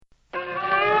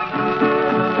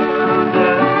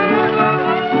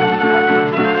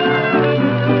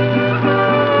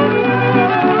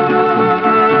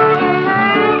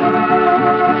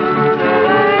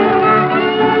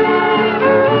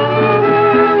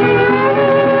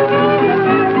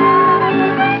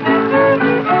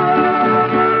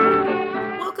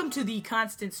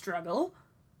constant struggle.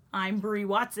 I'm Brie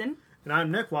Watson. And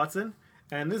I'm Nick Watson.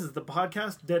 And this is the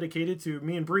podcast dedicated to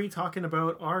me and Brie talking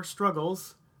about our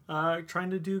struggles trying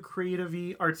to do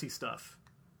creative-y, artsy stuff.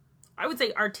 I would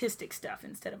say artistic stuff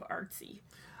instead of artsy.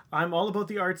 I'm all about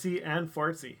the artsy and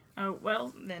fartsy. Oh,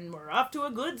 well, then we're off to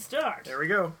a good start. There we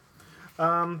go.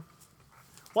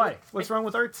 Why? What's wrong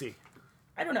with artsy?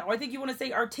 I don't know. I think you want to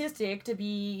say artistic to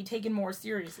be taken more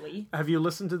seriously. Have you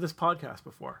listened to this podcast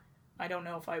before? I don't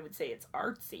know if I would say it's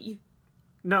artsy.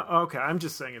 No, okay. I'm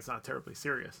just saying it's not terribly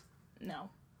serious. No.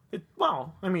 It's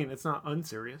not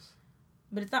unserious.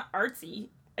 But it's not artsy.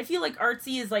 I feel like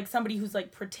artsy is like somebody who's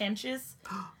like pretentious.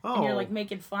 And you're like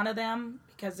making fun of them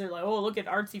because they're like, oh, look at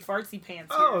artsy fartsy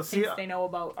pants here. Thinks they know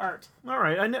about art. All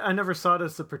right. I never saw it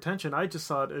as a pretension. I just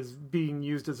saw it as being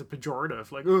used as a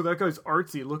pejorative. Like, oh, that guy's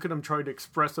artsy. Look at him trying to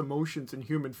express emotions and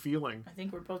human feeling. I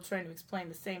think we're both trying to explain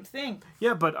the same thing.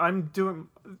 Yeah, but I'm doing...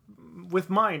 With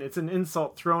mine, it's an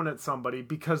insult thrown at somebody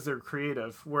because they're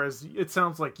creative. Whereas it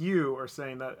sounds like you are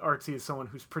saying that artsy is someone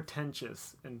who's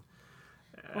pretentious and...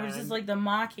 Or it's just like the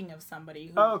mocking of somebody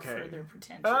for their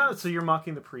pretension. Oh, so you're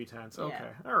mocking the pretense. Okay,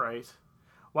 yeah. All right.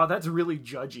 Wow, that's really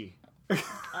judgy.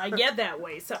 I get that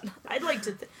way. So I'd like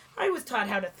to... I was taught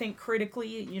how to think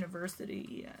critically at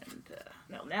university, and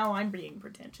now I'm being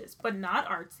pretentious, but not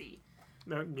artsy.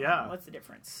 Yeah. What's the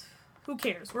difference? Who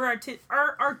cares? We're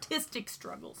our artistic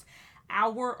struggles.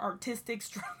 Our artistic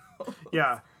struggles.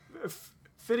 Yeah.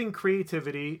 Fitting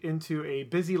creativity into a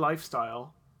busy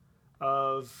lifestyle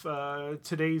of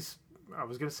today's, I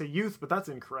was going to say youth, but that's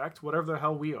incorrect. Whatever the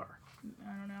hell we are.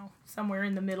 I don't know. Somewhere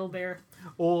in the middle there.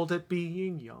 Old at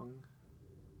being young.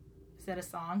 Is that a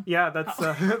song? Yeah, that's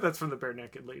that's from the Bare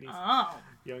Naked Ladies. Oh.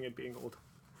 Young at being old.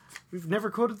 We've never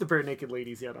quoted the Bare Naked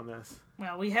Ladies yet on this.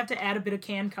 Well, we have to add a bit of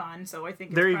CanCon, so I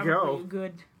think it's probably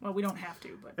good. Well, we don't have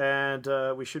to, but... And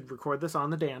we should record this on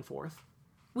the Danforth.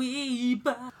 How's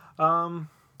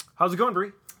it going,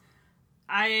 Brie?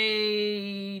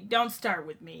 Don't start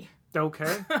with me.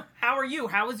 Okay. How are you?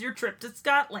 How was your trip to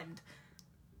Scotland?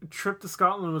 Trip to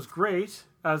Scotland was great,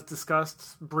 as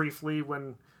discussed briefly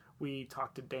when we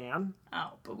talked to Dan.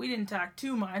 Oh, but we didn't talk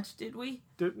too much, did we?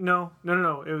 No.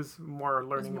 It was more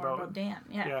learning about Dan.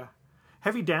 Yeah.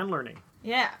 Heavy Dan learning.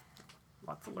 Yeah.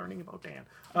 Lots of learning about Dan.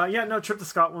 Trip to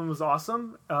Scotland was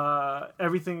awesome.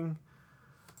 Everything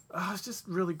was just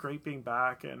really great being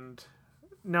back, and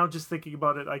now just thinking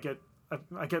about it, I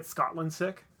get Scotland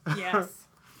sick. Yes.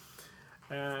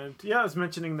 And I was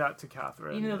mentioning that to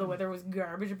Catherine. Even though the weather was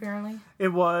garbage, apparently. It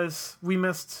was. We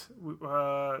missed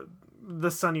the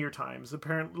sunnier times.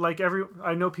 Apparently,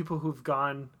 I know people who've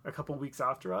gone a couple weeks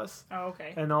after us. Oh,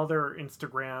 okay. And all their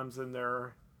Instagrams and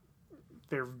their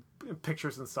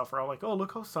pictures and stuff are all like, "Oh,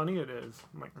 look how sunny it is."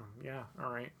 I'm like, "Yeah,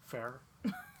 all right, fair."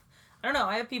 I don't know.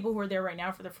 I have people who are there right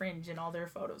now for the Fringe, and all their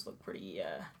photos look pretty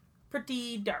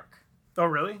dark. Oh,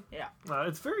 really? Yeah.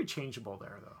 It's very changeable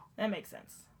there, though. That makes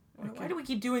sense. Okay. Why do we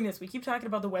keep doing this? We keep talking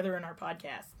about the weather in our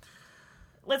podcast.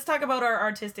 Let's talk about our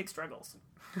artistic struggles.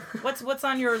 What's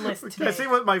on your list today? Can I see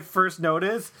what my first note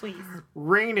is? Please.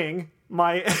 Raising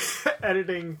my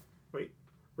editing... Wait.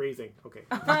 Raising. Okay.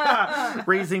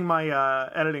 Raising my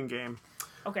editing game.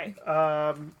 Okay.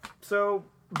 So...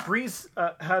 Bree's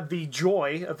had the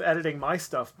joy of editing my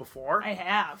stuff before. I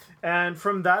have. And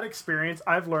from that experience,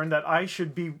 I've learned that I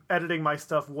should be editing my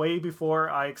stuff way before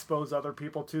I expose other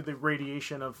people to the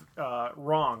radiation of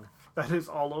wrong that is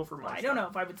all over my stuff. I don't know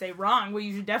if I would say wrong. Well,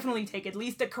 you should definitely take at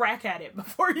least a crack at it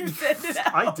before you send it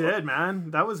out. I did,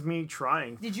 man. That was me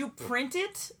trying. Did you print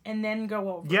it and then go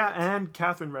over it? Yeah, and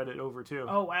Catherine read it over too.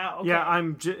 Oh, wow. Okay.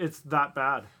 Yeah, it's that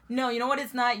bad. No, you know what?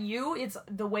 It's not you. It's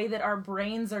the way that our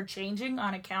brains are changing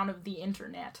on account of the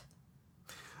internet.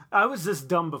 I was this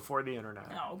dumb before the internet.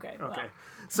 Oh, okay. Okay. Wow.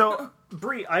 So,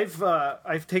 Brie,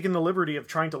 I've taken the liberty of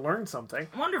trying to learn something.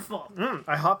 Wonderful.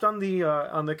 I hopped on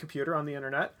the computer on the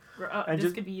internet. And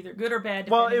this could be either good or bad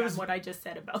depending on what I just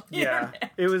said about the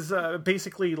internet. It was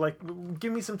basically like,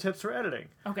 give me some tips for editing.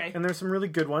 Okay. And there's some really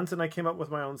good ones, and I came up with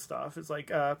my own stuff. It's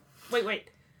like... Wait.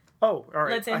 Oh, all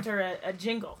right. Let's enter a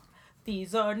jingle.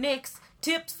 These are Nick's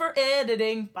tips for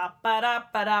editing. Bop, ba, da,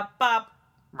 ba, da, bop.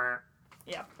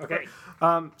 Yeah. Okay.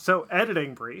 So,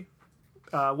 editing, Brie.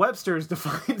 Webster's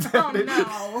defines editing.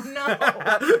 Oh,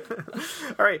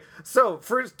 no. All right. So,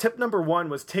 first, tip number 1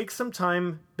 was take some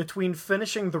time between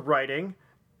finishing the writing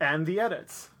and the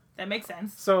edits. That makes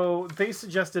sense. So, they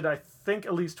suggested, I think,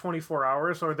 at least 24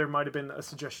 hours, or there might have been a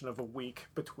suggestion of a week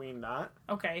between that.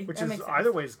 Okay. Which that is makes sense.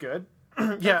 either way is good.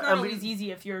 Yeah, it's not always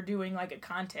easy if you're doing like a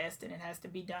contest and it has to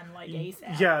be done like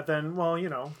ASAP. Yeah, then, well,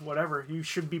 whatever. You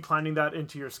should be planning that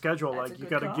into your schedule. That's like, you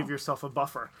got to call. give yourself a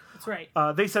buffer. That's right.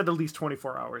 They said at least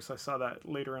 24 hours. I saw that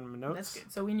later in my notes. That's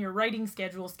good. So in your writing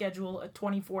schedule a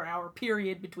 24-hour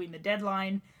period between the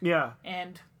deadline. Yeah.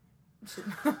 And.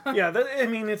 Yeah,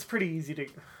 it's pretty easy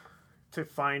to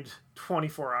find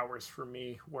 24 hours for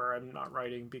me where I'm not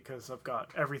writing because I've got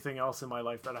everything else in my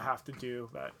life that I have to do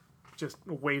that just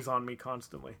weighs on me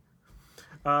constantly.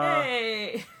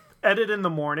 Hey! Edit in the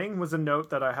morning was a note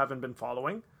that I haven't been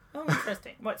following. Oh,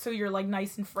 interesting. What, so you're like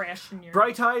nice and fresh and you're...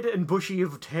 Bright-eyed and bushy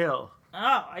of tail.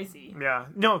 Oh, I see. Yeah.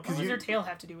 No, because what does your tail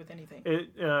have to do with anything?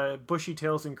 Bushy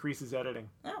tails increases editing.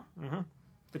 Oh. Mm-hmm.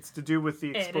 It's to do with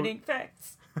the... Editing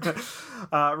facts.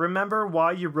 Remember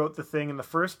why you wrote the thing in the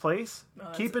first place? Oh,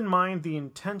 Keep in mind the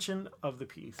intention of the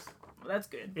piece. Well, that's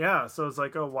good. Yeah, so it's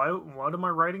like, what am I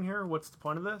writing here? What's the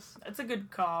point of this? That's a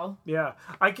good call. Yeah,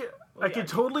 I could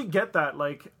totally get that.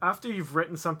 Like, after you've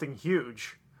written something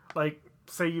huge, like,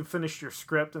 say you've finished your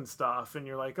script and stuff, and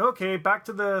you're like, okay, back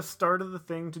to the start of the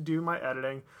thing to do my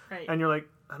editing. Right. And you're like,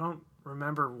 I don't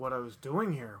remember what I was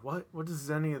doing here. What does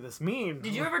any of this mean?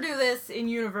 Did you ever do this in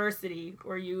university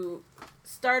where you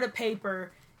start a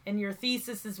paper and your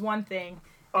thesis is one thing,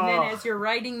 and then as you're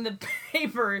writing the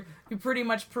paper, you pretty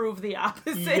much prove the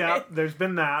opposite? Yeah, there's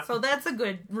been that. So that's a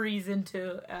good reason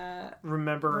to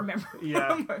remember.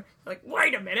 Yeah. Like,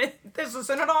 wait a minute, this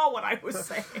isn't at all what I was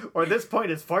saying. Or this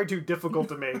point is far too difficult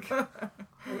to make. I'm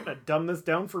gonna dumb this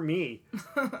down for me.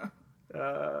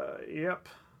 Yep.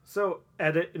 So,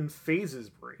 edit in phases,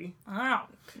 Brie. Oh,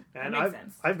 and that makes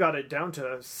sense. I've got it down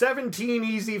to 17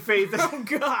 easy phases. Oh,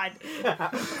 God.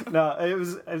 No, it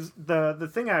was the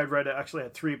thing I had read, it actually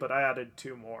had 3, but I added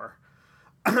 2 more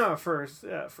for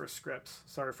scripts.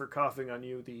 Sorry for coughing on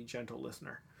you, the gentle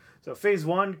listener. So, phase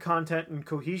 1, content and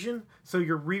cohesion. So,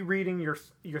 you're rereading your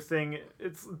thing.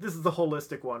 This is the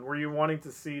holistic one, where you're wanting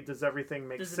to see, does everything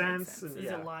make sense? And,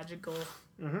 is it logical?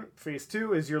 Mm-hmm. Phase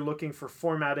 2 is you're looking for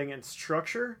formatting and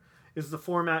structure. Is the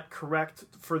format correct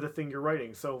for the thing you're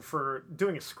writing? So for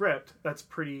doing a script, that's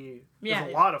pretty... there's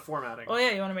a lot of formatting. Oh,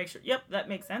 yeah, you want to make sure... Yep, that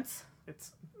makes sense.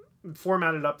 It's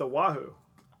formatted up the wahoo.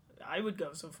 I would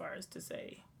go so far as to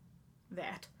say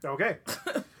that. Okay.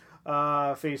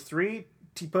 Phase 3,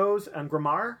 typos and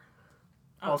grammar.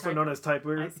 Also known as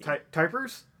typers,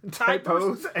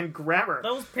 typos, and grammar.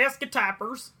 Those pesky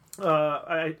typers.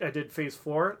 I did phase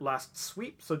 4 last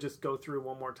sweep, so just go through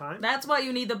one more time. That's why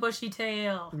you need the bushy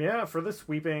tail. Yeah, for the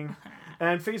sweeping.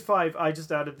 And phase 5, I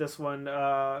just added this one.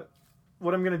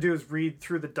 What I'm going to do is read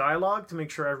through the dialogue to make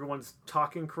sure everyone's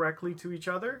talking correctly to each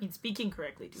other. And speaking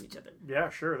correctly to each other. Yeah,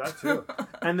 sure, that too.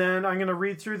 And then I'm going to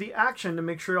read through the action to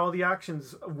make sure all the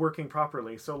action's working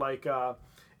properly. So, like,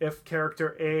 if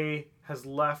character A has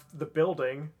left the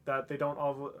building, that they don't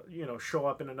all, show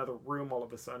up in another room all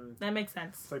of a sudden. That makes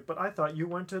sense. It's like, but I thought you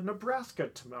went to Nebraska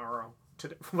tomorrow.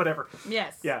 Today, whatever.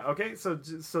 Yes. Yeah, okay, so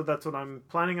that's what I'm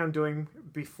planning on doing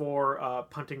before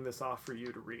punting this off for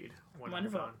you to read.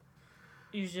 Wonderful.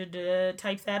 You should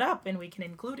type that up and we can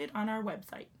include it on our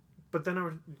website. But then I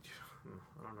don't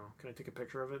know. Can I take a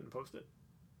picture of it and post it?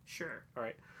 Sure. All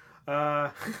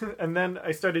right. And then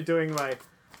I started doing my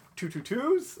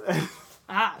 222s.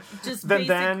 Just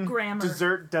basic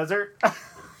grammar. Desert.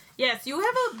 Yes, you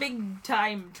have a big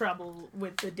time trouble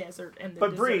with the desert and the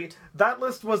But dessert. Brie, that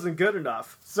list wasn't good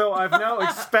enough. So I've now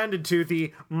expanded to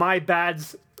the my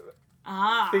bads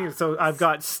thing. So I've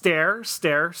got stare,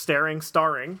 staring,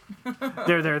 starring.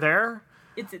 There.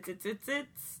 It's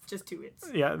just 2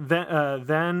 it's. Yeah,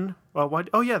 then well what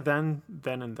then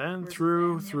and then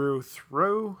through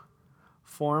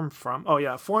form from. Oh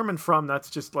yeah, form and from, that's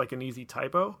just like an easy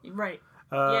typo. Right.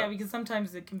 Yeah, because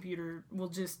sometimes the computer will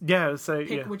just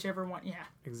pick whichever one. Yeah.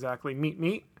 Exactly.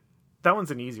 Meet. That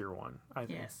one's an easier one, I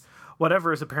think. Yes.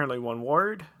 Whatever is apparently 1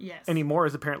 word. Yes. Anymore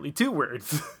is apparently 2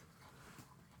 words.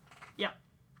 Yep.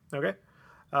 Okay.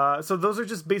 So those are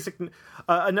just basic.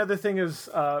 Another thing is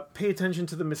pay attention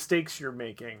to the mistakes you're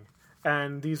making.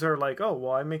 And these are like, oh,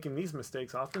 well, I'm making these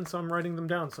mistakes often, so I'm writing them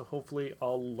down. So hopefully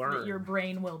I'll learn. Your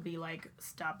brain will be like,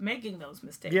 stop making those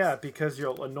mistakes. Yeah, because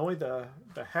you'll annoy the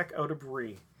heck out of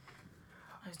Brie.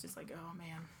 I was just like, oh,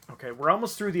 man. Okay, we're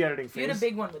almost through the editing phase. You had a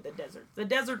big one with the desert. The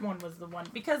desert one was the one,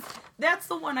 because that's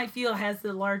the one I feel has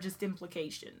the largest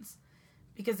implications.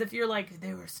 Because if you're like,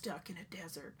 they were stuck in a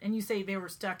desert, and you say they were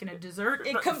stuck in a dessert,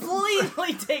 it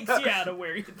completely takes you out of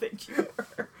where you think you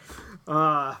were.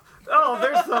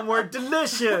 They're somewhere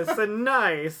delicious and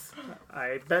nice.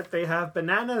 I bet they have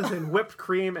bananas and whipped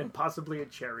cream and possibly a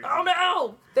cherry. Oh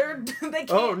no! They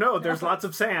can't. Oh no, there's lots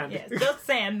of sand. Yes, just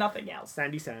sand, nothing else.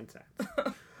 Sandy sand.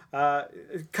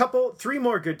 Three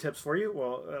more good tips for you.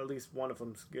 Well, at least one of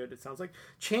them's good, it sounds like.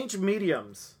 Change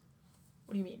mediums.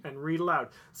 What do you mean? And read aloud.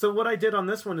 So what I did on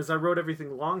this one is I wrote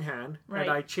everything longhand, Right.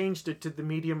 and I changed it to the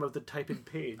medium of the typing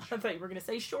page. I thought you were going to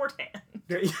say shorthand.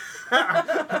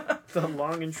 The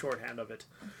long and shorthand of it.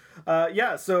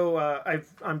 So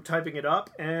I'm typing it up,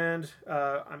 and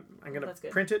I'm going to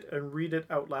print it and read it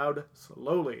out loud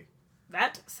slowly.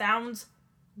 That sounds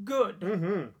good.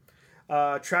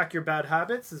 Mm-hmm. Track your bad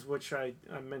habits is which I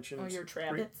mentioned. Oh, your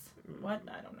habits? What?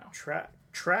 I don't know.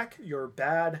 Track your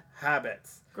bad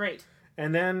habits. Great.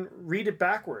 And then read it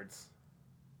backwards,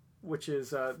 which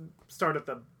is start at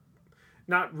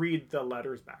not read the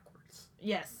letters backwards.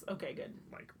 Yes. Okay, good.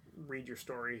 Like read your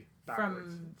story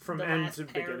backwards. From the end last to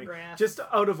beginning. paragraph. Just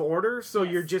out of order, so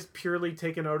Yes. you're just purely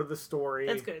taken out of the story.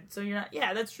 That's good. So you're not...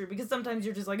 Yeah, that's true. Because sometimes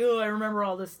you're just like, oh, I remember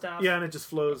all this stuff. Yeah, and it just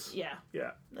flows. Yeah.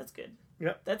 Yeah. That's good.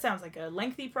 Yeah. That sounds like a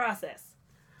lengthy process.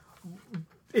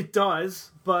 It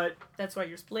does, but... That's why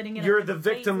you're splitting it. You're the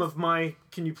victim of my,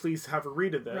 can you please have a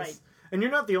read of this? Right. And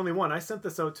you're not the only one. I sent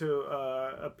this out to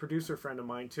a producer friend of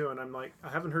mine, too, and I'm like, I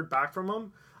haven't heard back from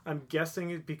him. I'm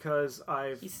guessing it because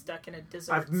He's stuck in a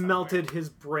dessert I've somewhere. melted his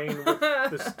brain with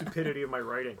the stupidity of my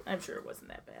writing. I'm sure it wasn't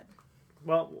that bad.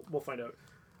 Well, we'll find out.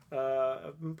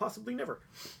 Possibly never.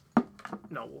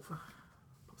 No,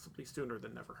 possibly sooner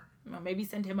than never. Well, maybe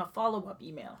send him a follow-up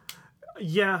email.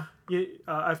 Yeah,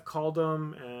 I've called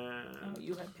him, and... Oh,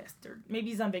 you have pestered.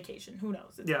 Maybe he's on vacation. Who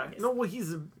knows? It's yeah, August. no, well,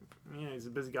 he's a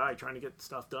busy guy trying to get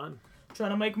stuff done. Trying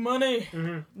to make money.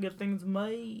 Mm-hmm. Get things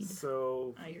made.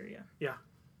 So... I hear you. Yeah.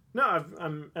 No,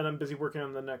 I'm busy working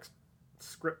on the next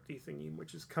scripty thingy,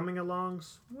 which is coming along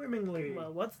swimmingly.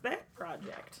 Well, what's that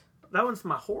project? That one's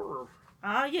my horror.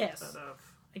 Ah, yes. That,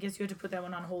 I guess you had to put that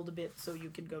one on hold a bit so you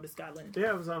could go to Scotland.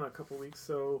 yeah, it was on a couple weeks.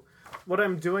 So what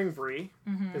I'm doing, Brie,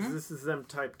 is this is them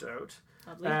typed out.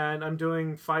 Lovely. And I'm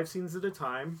doing 5 scenes at a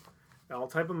time. I'll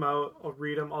type them out, I'll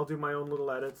read them, I'll do my own little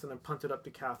edits, and then punt it up to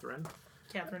Catherine.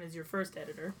 Catherine is your first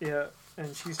editor. Yeah,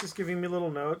 and she's just giving me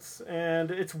little notes,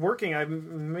 and it's working.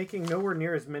 I'm making nowhere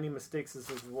near as many mistakes as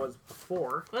it was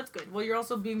before. Well, that's good. Well, you're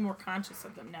also being more conscious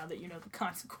of them now that you know the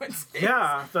consequences.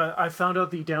 Yeah, I found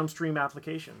out the downstream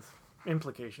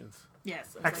implications.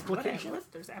 Yes. Explications?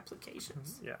 Like, there's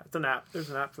applications. Yeah, it's an app. There's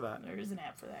an app for that. There is an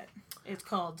app for that. It's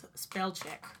called Spell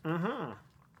Check. Mm-hmm.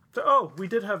 So, we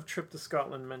did have trip to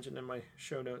Scotland mentioned in my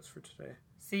show notes for today.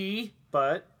 See?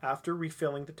 But after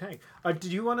refilling the tank. Did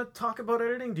you want to talk about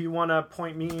editing? Do you want to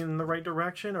point me in the right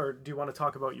direction, or do you want to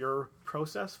talk about your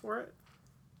process for it?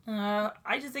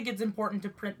 I just think it's important to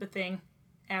print the thing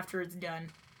after it's done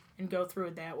and go through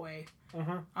it that way.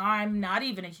 Mm-hmm. I'm not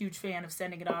even a huge fan of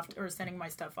sending it off or sending my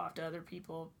stuff off to other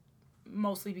people,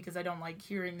 mostly because I don't like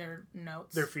hearing their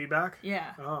notes. Their feedback?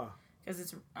 Yeah. Oh. Because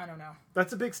it's, I don't know.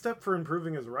 That's a big step for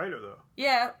improving as a writer, though.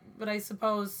 Yeah, but I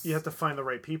suppose... You have to find the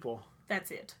right people.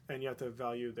 That's it. And you have to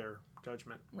value their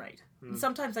judgment. Right. And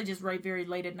sometimes I just write very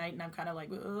late at night and I'm kind of like,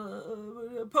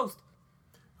 post.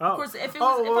 Oh. Of course, if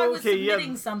I was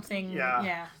submitting something,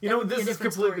 yeah. You know, this is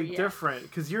completely different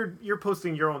because you're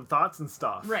posting your own thoughts and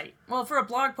stuff. Right. Well, for a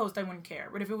blog post, I wouldn't care.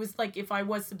 But if it was like, if I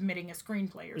was submitting a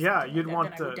screenplay or something yeah, you'd like that,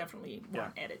 want then I would definitely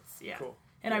want edits. Yeah. Cool.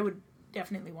 And I would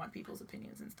definitely want people's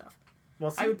opinions and stuff. Well,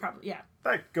 see, I would probably,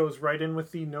 that goes right in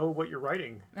with the know what you're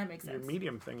writing. That makes sense. Your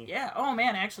medium thingy. Yeah. Oh,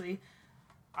 man, actually,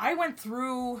 I went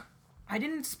through, I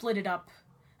didn't split it up.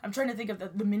 I'm trying to think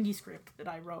of the Mindy script that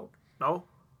I wrote. No?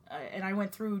 And I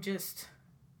went through just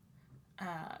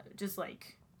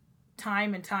like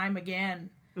time and time again,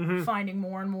 finding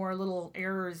more and more little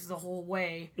errors the whole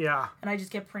way. Yeah. And I just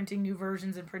kept printing new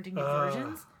versions and printing new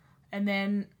versions. And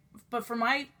then, but for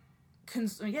my,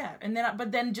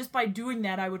 but then just by doing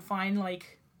that, I would find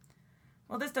like,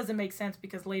 well, this doesn't make sense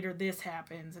because later this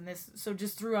happens and this, so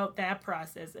just throughout that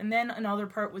process. And then another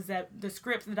part was that the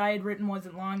script that I had written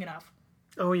wasn't long enough.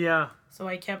 Oh, yeah. So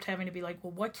I kept having to be like,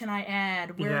 well, what can I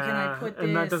add? Where can I put this?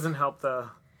 And that doesn't help the...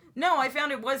 No, I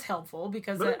found it was helpful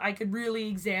because I could really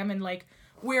examine, like,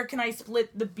 where can I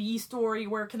split the B story?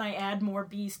 Where can I add more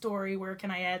B story? Where can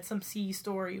I add some C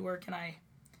story? Where can I...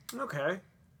 Okay.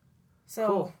 So,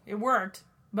 cool. It worked,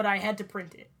 but I had to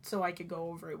print it so I could go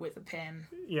over it with a pen.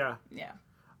 Yeah. Yeah.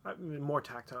 More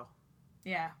tactile.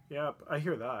 Yeah. Yeah, I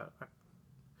hear that.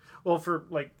 Well, for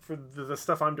the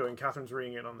stuff I'm doing, Catherine's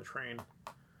reading it on the train.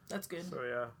 That's good. So,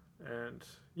 yeah. And,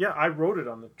 yeah, I wrote it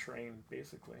on the train,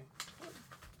 basically.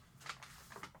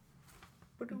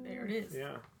 There it is.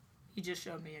 Yeah. He just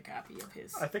showed me a copy of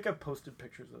his I think I've posted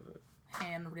pictures of it.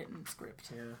 handwritten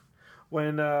script. Yeah.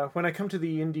 When I come to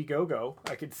the Indiegogo,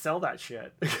 I could sell that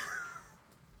shit.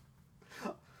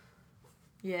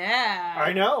 Yeah.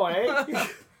 I know, eh?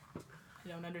 I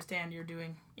don't understand. You're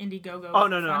doing Indiegogo no,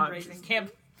 fundraising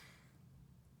camp.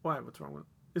 Why? What's wrong with?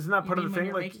 Isn't that part of the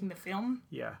thing? When you're making the film?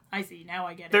 Yeah. I see. Now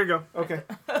I get it. There you go. Okay.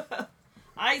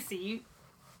 I see.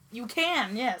 You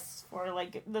can, yes, for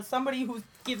like somebody who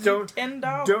gives you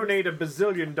 $10. Donate $1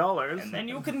 bazillion, and then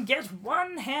you can get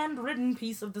one handwritten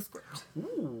piece of the script.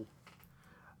 Ooh.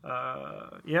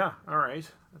 Yeah. All right.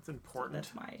 That's important.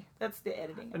 So that's the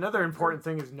editing. Another important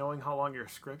thing is knowing how long your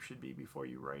script should be before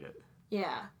you write it.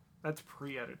 Yeah. That's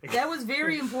pre-editing. That was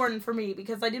very important for me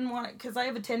because I didn't want it, because I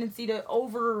have a tendency to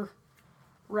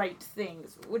overwrite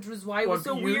things, which was why it was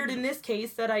so weird in this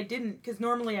case that I didn't, because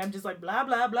normally I'm just like blah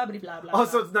blah blah blah blah blah. Oh,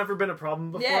 so it's never been a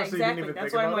problem before. Yeah, so exactly. You didn't even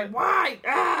That's think why about I'm like, why?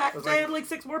 I like, have like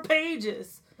 6 more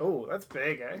pages. Oh, that's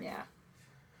big, eh? Yeah.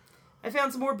 I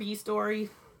found some more B story.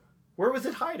 Where was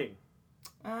it hiding?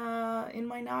 In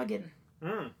my noggin.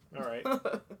 All right.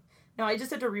 No, I just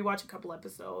had to rewatch a couple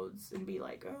episodes and be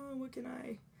like, oh, what can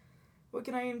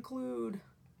I include?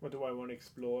 What do I want to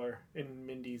explore in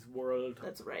Mindy's world?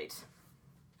 That's right.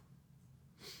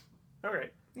 All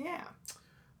right. Yeah.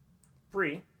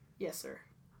 Brie. Yes, sir.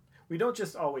 We don't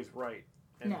just always write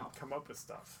and No. come up with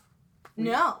stuff.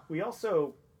 No. We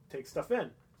also take stuff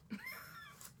in.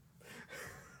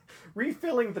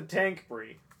 Refilling the tank,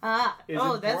 Brie. That's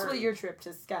important. what your trip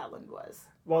to Scotland was.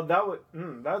 Well,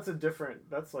 that's a different.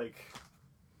 That's like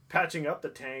patching up the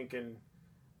tank and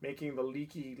making the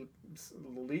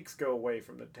leaks go away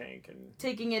from the tank and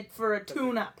Taking it for a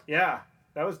tune-up. Yeah,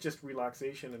 that was just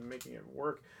relaxation and making it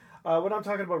work. What I'm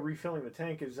talking about refilling the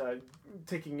tank is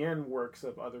taking in works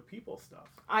of other people's stuff.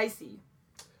 I see.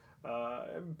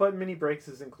 But mini breaks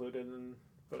is included,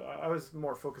 but I was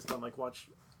more focused on like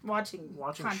watching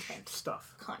content.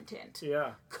 stuff. Content.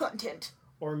 Yeah. Content.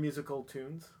 Or musical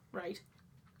tunes. Right.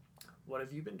 What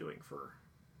have you been doing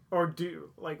where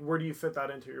do you fit that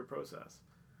into your process?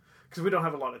 Because we don't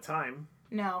have a lot of time.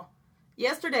 No.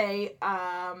 Yesterday,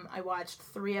 I watched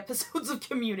 3 episodes of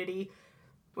Community,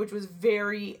 which was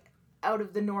very out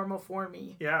of the normal for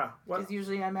me. Yeah. Because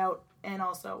usually I'm out, and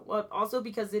also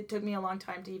because it took me a long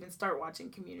time to even start watching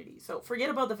Community. So forget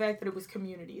about the fact that it was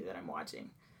Community that I'm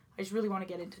watching. I just really want to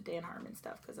get into Dan Harmon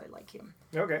stuff because I like him.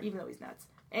 Okay. Even though he's nuts.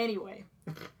 Anyway.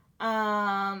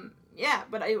 Yeah,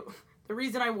 but the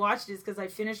reason I watched it is because I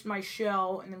finished my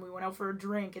show, and then we went out for a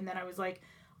drink, and then I was like,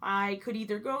 I could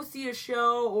either go see a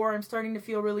show, or I'm starting to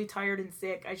feel really tired and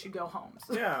sick. I should go home.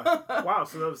 So. Yeah. Wow,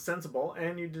 so that was sensible,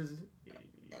 and you just...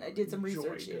 And I did some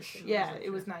research. Yeah, it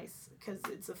was nice, because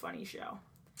it's a funny show.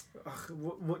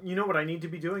 You know what I need to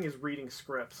be doing is reading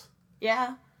scripts.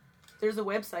 Yeah. There's a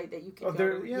website that you can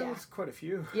go to. Yeah, there's quite a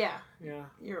few. Yeah. Yeah.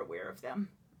 You're aware of them.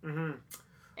 Mm-hmm.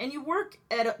 And you work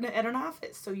at an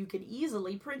office, so you can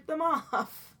easily print them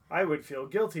off. I would feel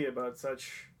guilty about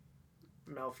such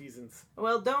malfeasance.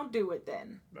 Well, don't do it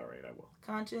then. All right, I will.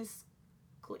 Conscience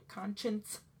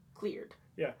cleared.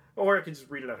 Yeah, or I could just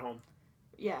read it at home.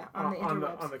 Yeah, on the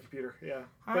interwebs. On the computer, yeah.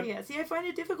 Yeah. See, I find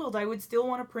it difficult. I would still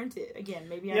want to print it. Again,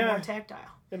 maybe I'm more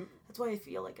tactile. That's why I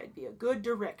feel like I'd be a good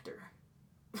director.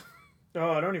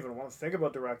 Oh, I don't even want to think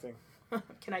about directing.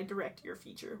 Can I direct your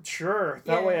feature? Sure.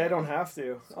 That way I don't have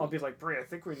to. Sweet. I'll be like, Brie, I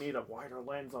think we need a wider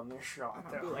lens on this shot.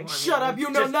 I'll be like, shut up,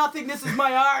 you know nothing, this is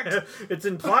my art! It's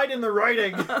implied in the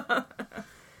writing.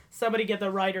 Somebody get the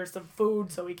writer some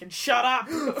food so he can shut up!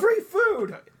 Free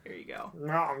food! There you go.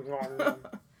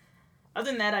 Other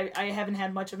than that, I haven't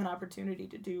had much of an opportunity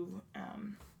to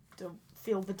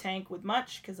fill the tank with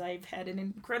much, because I've had an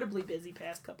incredibly busy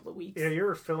past couple of weeks. Yeah,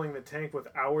 you're filling the tank with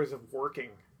hours of working.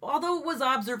 Although it was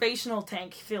observational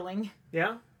tank filling.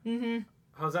 Yeah? Mm-hmm.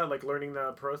 How's that, like learning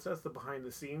the process, the behind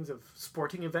the scenes of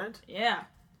sporting event? Yeah.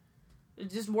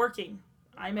 Just working.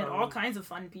 I met all kinds of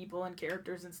fun people and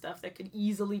characters and stuff that could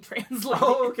easily translate.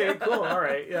 Oh, okay, cool. All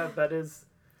right. Yeah, that is...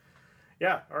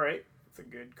 Yeah, all right. That's a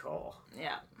good call.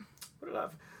 Yeah. What did I...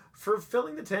 For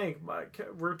filling the tank,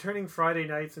 we're turning Friday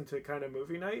nights into kind of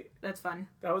movie night. That's fun.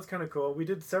 That was kind of cool. We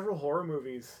did several horror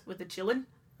movies. With the chillin'?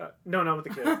 No, not with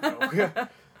the kids. No.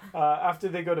 After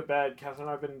they go to bed, Catherine and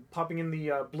I have been popping in the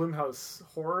Blumhouse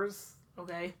horrors.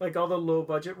 Okay. Like all the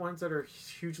low-budget ones that are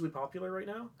hugely popular right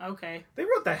now. Okay. They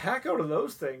wrote the heck out of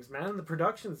those things, man. The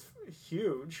production's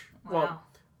huge. Wow. Well,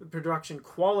 the production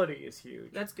quality is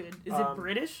huge. That's good. Is it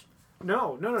British?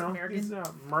 No. American? He's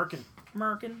Merkin.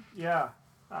 Merkin? Yeah.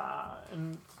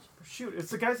 And shoot, it's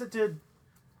the guys that did,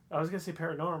 I was going to say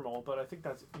Paranormal, but I think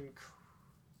that's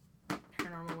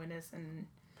Paranormal Witness and...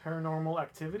 Paranormal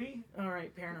Activity?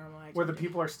 Alright, Paranormal Activity. Where the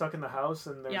people are stuck in the house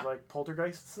and there's like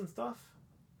poltergeists and stuff.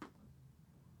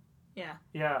 Yeah.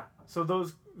 Yeah. So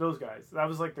those guys, that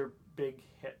was like their big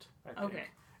hit, I think. Okay.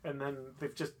 And then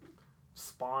they've just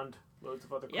spawned loads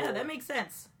of other cool... Yeah, that makes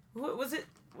sense. What was it?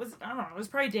 I don't know. It was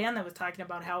probably Dan that was talking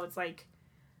about how it's like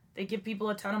they give people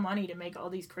a ton of money to make all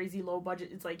these crazy low budget.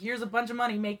 It's like, here's a bunch of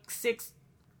money, make 6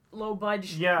 low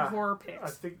budget horror picks. I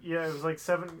think it was like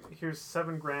 7. Here's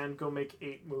 $7,000. Go make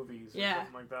 8 movies. Or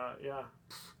something like that. Yeah,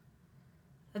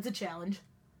 that's a challenge.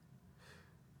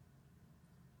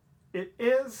 It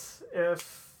is.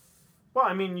 Well,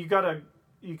 I mean, you gotta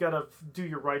do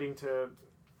your writing to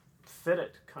fit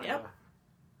it, kind of. Yep.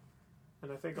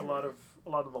 And I think a lot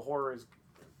of the horror is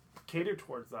catered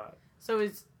towards that. So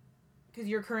because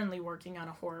you're currently working on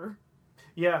a horror.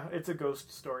 Yeah, it's a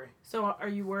ghost story. So are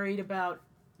you worried about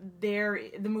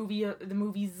the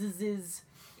movie's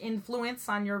influence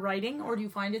on your writing, or do you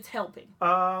find it's helping?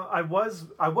 I was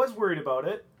worried about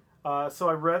it. So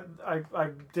I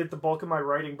did the bulk of my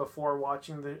writing before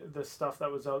watching the stuff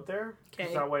that was out there.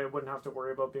 Okay. That way I wouldn't have to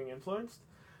worry about being influenced.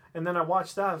 And then I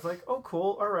watched that. I was like, oh,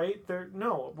 cool. All right.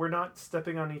 We're not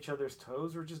stepping on each other's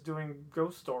toes. We're just doing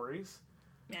ghost stories.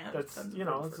 Yeah, that's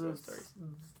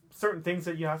certain things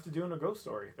that you have to do in a ghost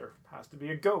story. There has to be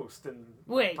a ghost, and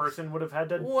the person would have had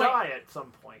to die at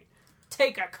some point.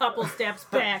 Take a couple steps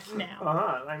back now.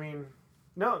 I mean,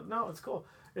 no, it's cool.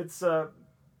 It's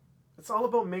all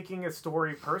about making a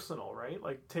story personal, right?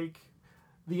 Like, take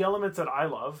the elements that I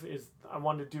love. Is I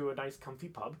wanted to do a nice, comfy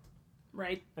pub,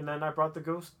 right? And then I brought the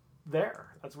ghost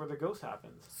there. That's where the ghost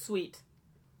happens. Sweet.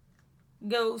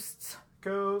 Ghosts.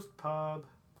 Ghost pub.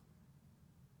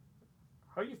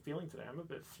 How are you feeling today? I'm a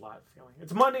bit flat feeling.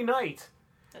 It's Monday night.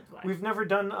 That's why. We've never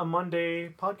done a Monday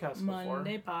podcast before.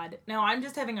 Monday pod. No, I'm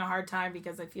just having a hard time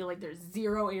because I feel like there's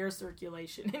zero air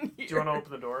circulation in here. Do you want to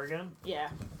open the door again? Yeah.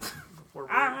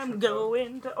 I'm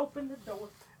going to open the door.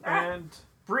 And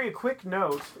Brie, a quick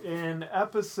note. In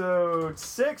episode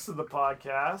 6 of the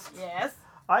podcast, yes,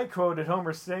 I quoted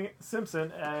Homer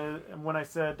Simpson when I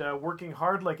said, working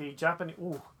hard like a Japanese...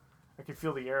 Ooh, I can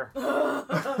feel the air.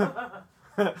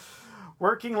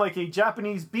 Working like a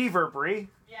Japanese beaver, Brie.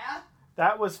 Yeah?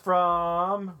 That was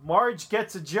from Marge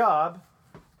Gets a Job,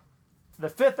 the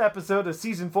 5th episode of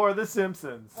season 4 of The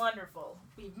Simpsons. Wonderful.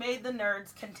 We've made the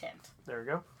nerds content. There we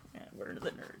go. Yeah, we're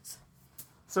the nerds.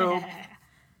 So,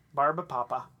 Barba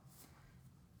Papa.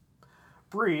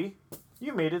 Brie,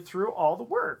 you made it through all the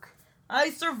work.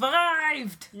 I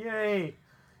survived! Yay.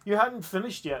 You hadn't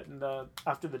finished yet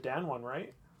after the Dan one,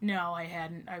 right? No, I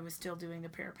hadn't. I was still doing the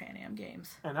Para-Pan Am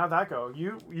games. And how'd that go?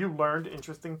 You learned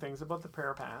interesting things about the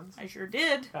Para-Pans. I sure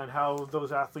did. And how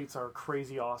those athletes are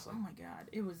crazy awesome. Oh my god,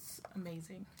 it was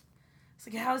amazing. It's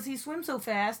like, how does he swim so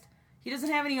fast? He doesn't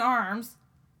have any arms.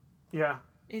 Yeah.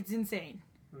 It's insane.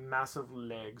 Massive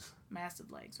legs.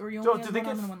 Massive legs. Or you only have one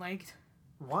arm and one leg.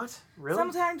 What? Really?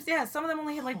 Sometimes, yeah. Some of them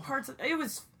only had like parts of... It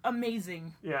was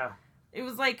amazing. Yeah. It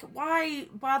was like, why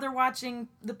bother watching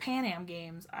the Pan Am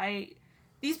games?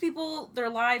 These people, their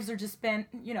lives are just spent,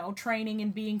 training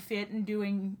and being fit and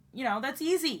doing, that's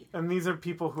easy. And these are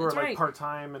people who are like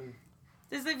part-time and...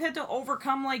 They've had to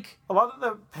overcome like... A lot of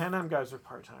the Pan Am guys are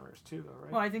part-timers too, though,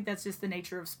 right? Well, I think that's just the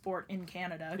nature of sport in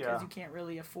Canada, because you can't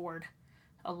really afford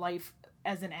a life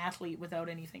as an athlete without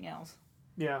anything else.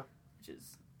 Yeah. Which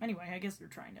is... Anyway, I guess they're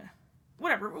trying to...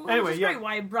 Whatever. Anyway, Which is great.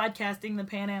 Why broadcasting the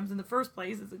Pan Ams in the first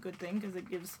place is a good thing, because it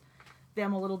gives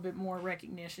them a little bit more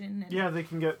recognition. And they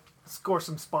can score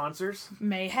some sponsors.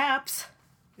 Mayhaps.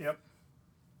 Yep.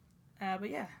 But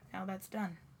yeah, now that's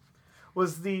done.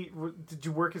 Did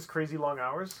you work as crazy long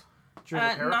hours?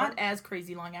 Not as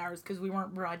crazy long hours, because we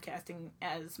weren't broadcasting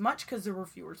as much, because there were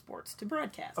fewer sports to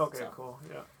broadcast. Okay, cool.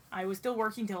 Yeah. I was still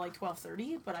working till like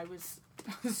 12:30, but I was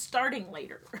starting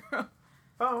later.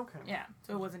 Oh, okay. Yeah,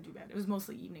 so it wasn't too bad. It was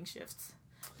mostly evening shifts.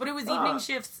 But it was evening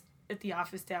shifts at the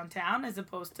office downtown as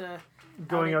opposed to...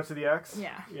 Going out to the X?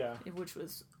 Yeah. Yeah. Which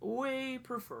was way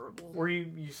preferable. Were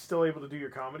you still able to do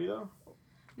your comedy, though?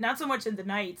 Not so much in the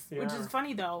nights, which is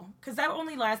funny, though, because that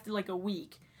only lasted like a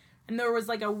week. And there was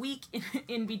like a week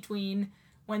in between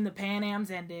when the Pan Ams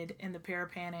ended and the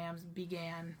Para-Pan Ams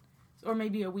began. Or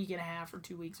maybe a week and a half or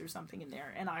 2 weeks or something in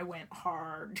there. And I went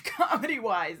hard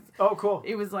comedy-wise. Oh, cool.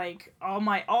 It was like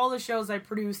all the shows I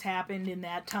produced happened in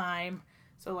that time.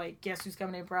 So like, Guess Who's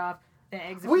Coming to Improv? The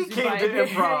Exit We came to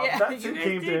improv. Yeah, That's who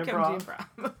came to come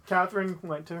improv. Catherine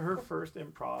went to her first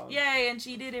improv. Yay, and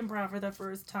she did improv for the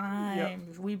first time.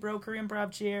 Yep. We broke her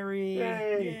improv cherry.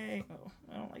 Yay. Oh,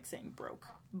 I don't like saying broke.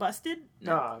 Busted?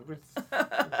 No. She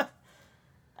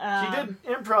did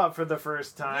improv for the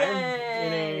first time.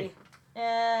 Yay.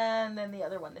 And then the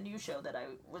other one, the new show that I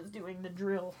was doing, The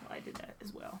Drill, I did that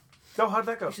as well. So how'd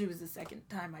that go? Actually, it was the second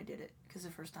time I did it, because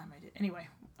the first time I did... Anyway,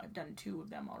 I've done 2 of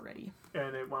them already.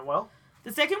 And it went well?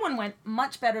 The second one went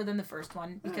much better than the first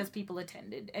one because people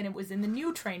attended, and it was in the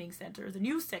new training center, the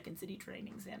new Second City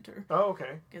Training Center. Oh,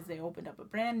 okay. Because they opened up a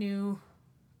brand new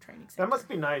training center. That must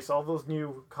be nice. All those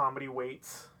new comedy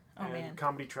weights and man.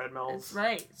 comedy treadmills. That's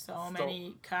right. So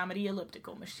many comedy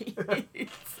elliptical machines.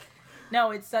 No,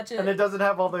 it's such a... And it doesn't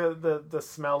have all the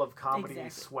smell of comedy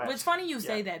sweat. Well, it's funny you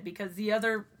say that because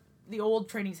the old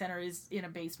training center is in a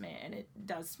basement and it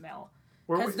does smell.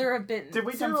 Because there have been Did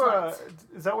we some do floods.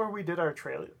 is that where we did our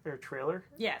trailer?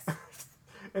 Yes.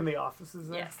 In the offices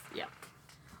there? Yes, yeah.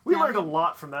 We learned a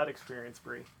lot from that experience,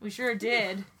 Brie. We sure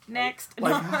did. Next.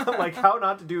 Like how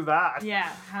not to do that. Yeah,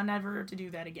 how never to do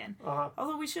that again. Uh-huh.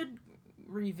 Although we should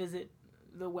revisit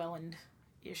the Welland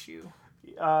issue.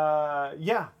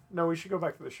 Yeah. No, we should go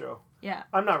back to the show. Yeah.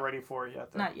 I'm not ready for it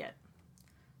yet, though. Not yet.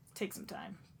 Take some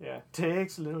time. Yeah.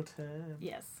 Takes a little time.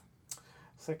 Yes.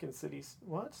 Second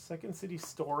City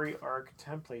story arc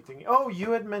templating. Oh,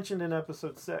 you had mentioned in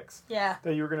episode 6 Yeah.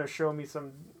 that you were going to show me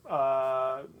some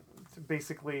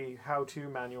basically how-to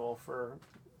manual for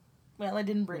Well, I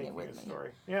didn't bring it making with a me.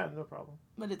 story. Yeah, no problem.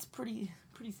 But it's pretty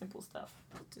simple stuff.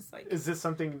 Just like... Is this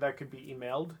something that could be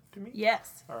emailed to me?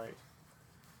 Yes. All right.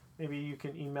 Maybe you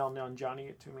can email Johnny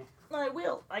it to me. I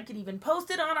will. I could even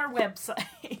post it on our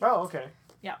website. Oh, okay.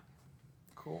 Yeah.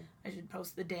 Cool. I should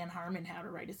post the Dan Harmon how to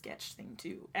write a sketch thing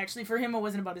too. Actually, for him, it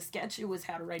wasn't about a sketch. It was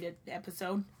how to write an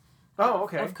episode. Oh,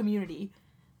 okay. Of Community,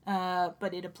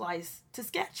 but it applies to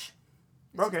sketch.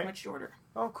 It's Okay. much shorter.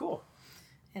 Oh, cool.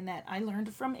 And that I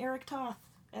learned from Eric Toth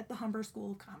at the Humber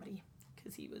School of Comedy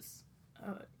because he was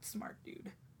a smart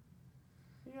dude.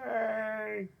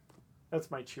 Yay!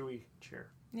 That's my Chewy chair.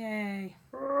 Yay!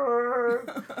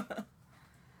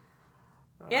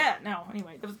 Yeah. No.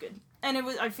 Anyway, that was good. And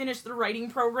I finished the writing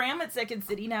program at Second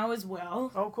City now as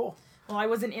well. Oh, cool. Well, I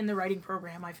wasn't in the writing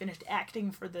program. I finished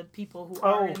acting for the people who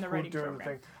are in the writing doing program.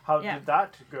 the thing. How did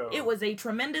that go? It was a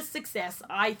tremendous success,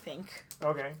 I think.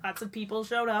 Okay. Lots of people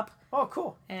showed up. Oh,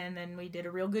 cool. And then we did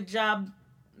a real good job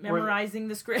memorizing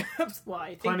the scripts. Well, I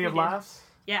think plenty of laughs?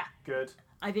 Yeah. Good.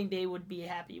 I think they would be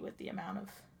happy with the amount of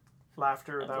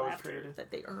laughter was created. that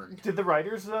they earned. Did the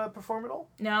writers perform at all?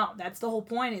 No, that's the whole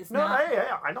point.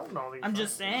 I don't know these. I'm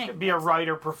just saying. You could be a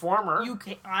writer-performer.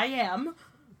 I am,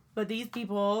 but these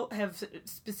people have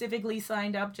specifically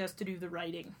signed up just to do the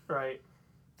writing. Right.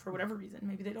 For whatever reason.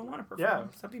 Maybe they don't want to perform. Yeah.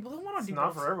 Some people don't want to do It's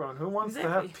not both. for everyone. Who wants to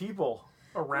have people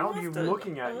around you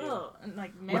looking at you? And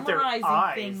like with their memorizing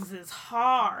eyes. things is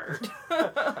hard.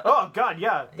 Oh God,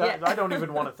 yeah. Yeah. I don't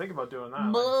even want to think about doing that.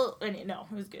 No,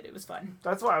 it was good. It was fun.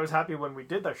 That's why I was happy when we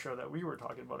did that show that we were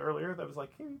talking about earlier. That was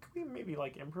like, hey, could we maybe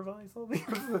like improvise all these?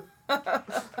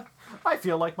 I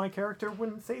feel like my character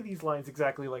wouldn't say these lines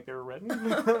exactly like they were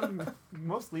written.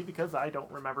 Mostly because I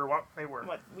don't remember what they were.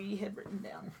 What we had written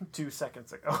down 2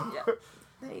 seconds ago.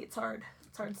 Yeah. Hey, it's hard.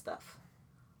 It's hard stuff.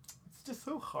 It's just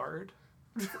so hard.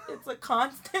 It's a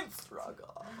constant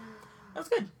struggle. That was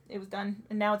good. It was done,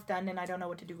 and now it's done, and I don't know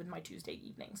what to do with my Tuesday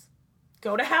evenings.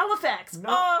 Go to Halifax. No.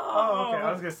 Oh, okay. I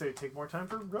was gonna say take more time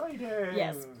for writing.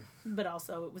 Yes, but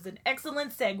also it was an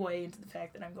excellent segue into the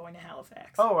fact that I'm going to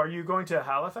Halifax. Oh, are you going to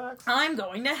Halifax? I'm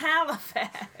going to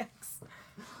Halifax.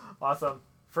 Awesome.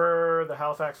 For the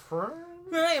Halifax Fringe?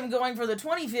 I am going for the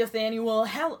 25th annual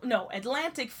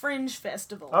Atlantic Fringe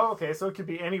Festival. Oh, okay. So it could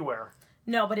be anywhere.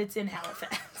 No, but it's in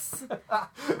Halifax.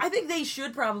 I think they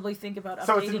should probably think about updating.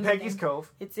 So it's in Peggy's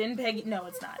Cove. It's in Peggy. No,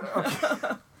 it's not.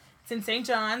 Okay. It's in St.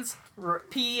 John's. Right.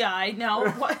 PEI. No.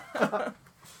 What?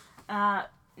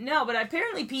 No, but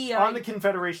apparently PEI. On the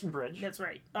Confederation Bridge. That's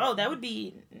right. Oh, that would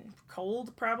be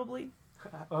cold, probably.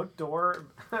 Outdoor.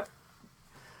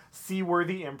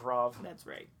 Seaworthy improv. That's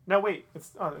right. No, wait.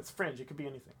 It's Fringe. It could be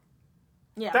anything.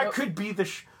 Yeah. That could be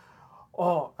the.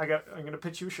 I'm gonna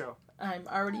pitch you a show. I'm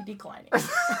already declining.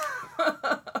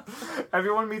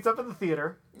 Everyone meets up at the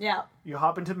theater. Yeah. You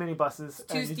hop into minibuses.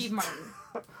 To Steve Martin.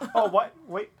 Oh, what?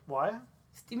 Wait, what?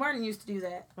 Steve Martin used to do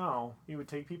that. Oh, he would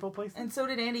take people places? And so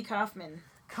did Andy Kaufman.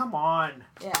 Come on.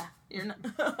 Yeah. You're not...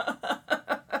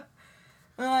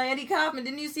 Andy Kaufman,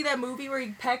 didn't you see that movie where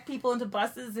he packed people into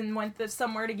buses and went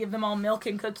somewhere to give them all milk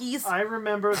and cookies? I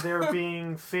remember there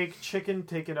being fake chicken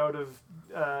taken out of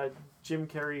Jim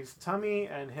Carrey's tummy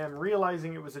and him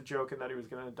realizing it was a joke and that he was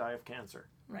going to die of cancer.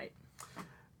 Right.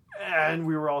 And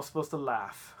we were all supposed to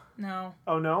laugh. No.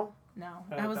 Oh, no? No.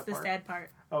 That was the sad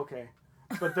part. Okay.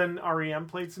 But then REM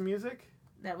played some music?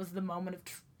 That was the moment of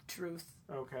truth.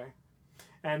 Okay.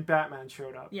 And Batman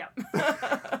showed up. Yep.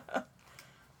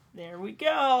 There we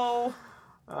go.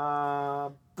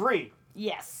 Brie.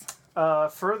 Yes.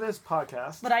 For this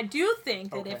podcast. But I do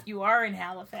think that if you are in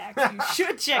Halifax, you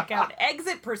should check out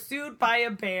Exit Pursued by a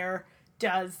Bear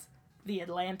does the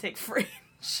Atlantic Fringe.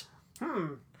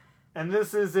 And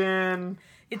this is in...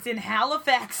 It's in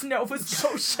Halifax, Nova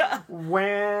Scotia.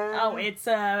 When? Oh, it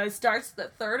starts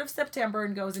the 3rd of September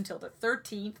and goes until the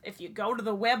 13th. If you go to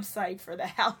the website for the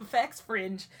Halifax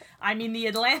Fringe, I mean the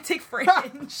Atlantic Fringe.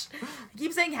 I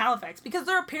keep saying Halifax because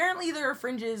there are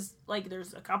fringes, like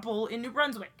there's a couple in New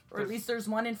Brunswick, or at least there's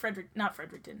one in not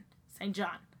Fredericton, St.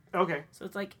 John. Okay. So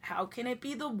it's like, how can it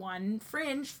be the one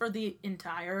fringe for the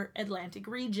entire Atlantic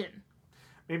region?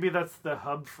 Maybe that's the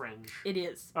Hub Fringe. It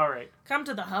is. All right. Come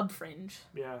to the Hub Fringe.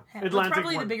 Yeah. It's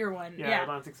probably the bigger one. Yeah,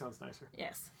 Atlantic sounds nicer.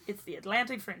 Yes. It's the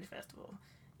Atlantic Fringe Festival.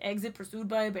 Exit pursued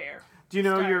by a bear. Do you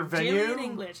know your venue? Jillian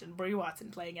English and Brie Watson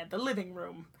playing at the Living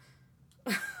Room.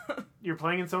 You're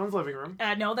playing in someone's living room?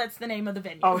 No, that's the name of the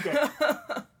venue. Oh, okay.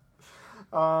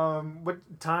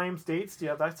 What times, dates? Do you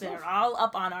have that stuff? They're all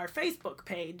up on our Facebook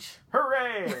page.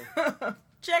 Hooray!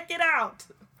 Check it out.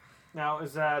 Now,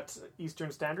 is that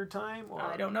Eastern Standard Time? Or?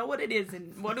 I don't know what it is,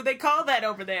 and what do they call that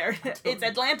over there? It's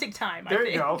Atlantic Time, I think. There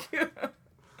you go.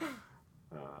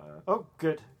 Oh,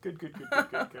 good.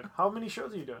 How many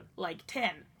shows are you doing? Like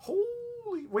 10.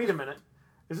 Holy... Wait a minute.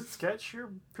 Is it sketch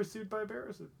you're pursued by a bear? Or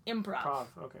is it Improv.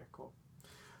 Okay, cool.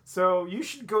 So you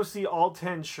should go see all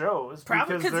 10 shows.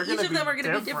 Probably because they're each of them are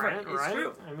going to be different. It's right?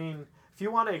 true. I mean... If you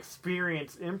want to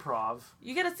experience improv...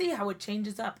 You gotta see how it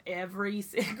changes up every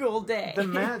single day. The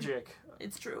magic.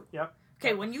 It's true. Yep.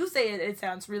 Okay, when you say it, it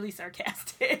sounds really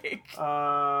sarcastic.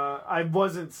 I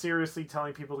wasn't seriously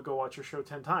telling people to go watch your show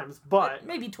 10 times, but...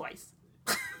 Maybe twice.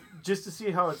 Just to see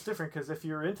how it's different, because if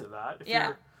you're into that...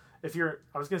 If you're...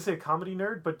 I was going to say a comedy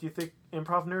nerd, but do you think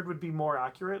improv nerd would be more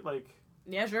accurate? Like...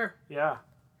 Yeah, sure. Yeah.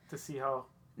 To see how...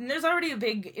 And there's already a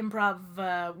big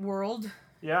improv world...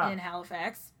 Yeah. In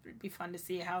Halifax. It'd be fun to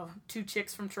see how 2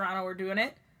 chicks from Toronto are doing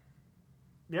it.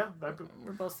 Yeah.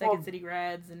 We're both Second City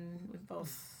grads, and we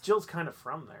both... Jill's kind of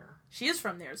from there. She is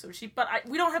from there, so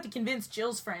we don't have to convince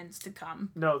Jill's friends to come.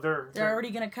 No, they're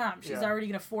already going to come. She's already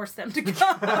going to force them to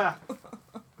come.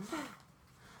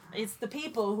 It's the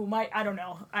people who might... I don't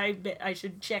know. I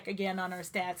should check again on our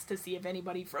stats to see if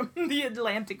anybody from the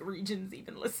Atlantic regions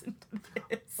even listened to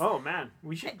this. Oh, man.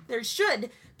 We should... There should,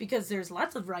 because there's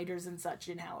lots of writers and such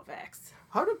in Halifax.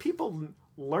 How do people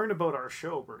learn about our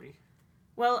show, Brie?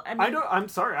 Well, I mean... I'm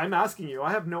sorry. I'm asking you.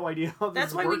 I have no idea how this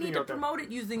is working. That's why we need to promote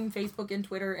it using Facebook and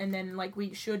Twitter, and then, like,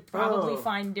 we should probably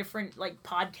find different, like,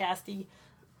 podcasty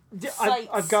sites.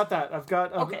 I've got that. I've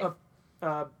got...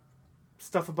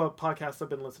 stuff about podcasts I've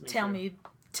been listening to.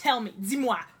 Tell me,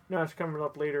 dis-moi. No, it's coming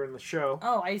up later in the show.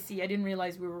 Oh, I see. I didn't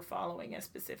realize we were following a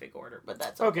specific order, but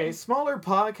that's okay. Smaller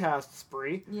podcasts,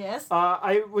 Brie. Yes.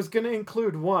 I was going to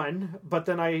include one, but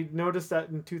then I noticed that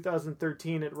in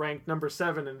 2013 it ranked number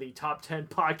 7 in the top 10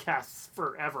 podcasts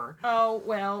forever. Oh,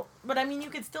 well, but I mean, you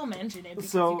could still mention it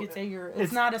because you could say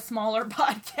it's not a smaller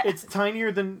podcast. It's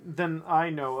tinier than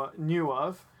I knew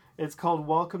of. It's called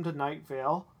Welcome to Night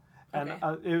Vale. And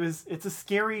it's a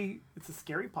scary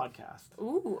podcast.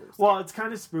 Ooh. Well, it's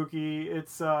kind of spooky.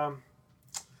 It's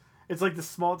like this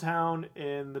small town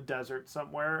in the desert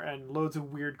somewhere, and loads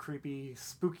of weird, creepy,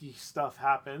 spooky stuff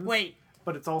happens.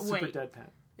 But it's all super deadpan.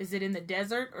 Is it in the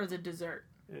desert or the dessert?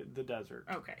 The desert.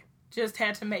 Okay. Just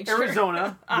had to make sure.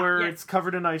 Arizona, where it's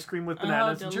covered in ice cream with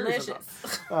bananas and cherries on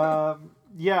top.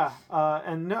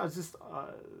 And no, it's just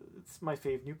it's my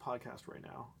fave new podcast right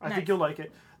now. I think you'll like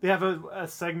it. They have a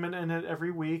segment in it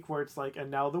every week where it's like,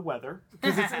 and now the weather,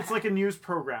 because it's like a news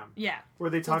program. Yeah. Where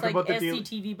they talk about the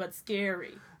SCTV, but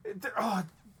scary.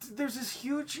 There's this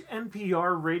huge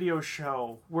NPR radio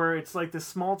show where it's like this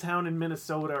small town in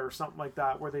Minnesota or something like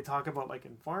that, where they talk about like,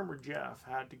 and Farmer Jeff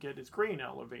had to get his grain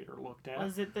elevator looked at.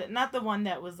 Was it not the one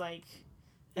that was like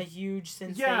a huge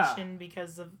sensation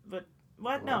because of, but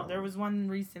what? No, there was one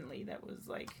recently that was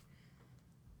like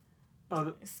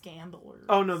a scandal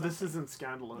or no, something. This isn't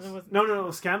scandalous.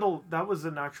 No, Scandal, that was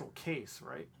an actual case,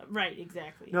 right? Right,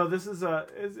 exactly. No, this is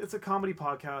it's a comedy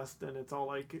podcast, and it's all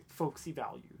like folksy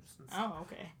values and stuff. Oh,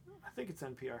 okay. I think it's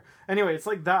NPR. Anyway, it's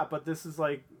like that, but this is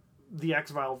like the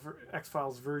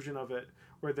X-Files version of it,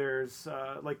 where there's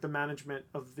like the management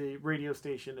of the radio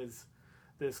station is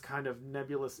this kind of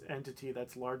nebulous entity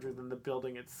that's larger than the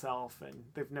building itself, and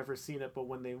they've never seen it, but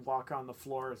when they walk on the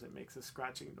floors, it makes a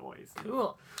scratching noise.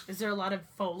 Cool. Is there a lot of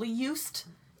Foley used?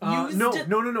 No,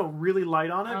 really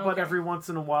light on it, but every once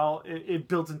in a while, it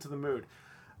builds into the mood.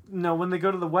 No, when they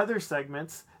go to the weather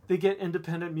segments, they get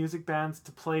independent music bands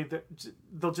to play.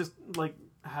 They'll just, like,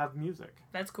 have music.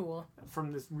 That's cool.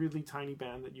 From this really tiny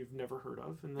band that you've never heard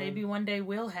of. And then, maybe one day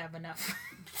we'll have enough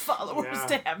followers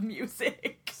to have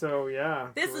music. So, yeah.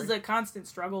 This is a constant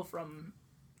struggle from,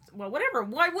 well, whatever.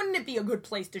 Why wouldn't it be a good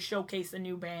place to showcase a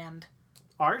new band?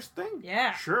 Ours thing?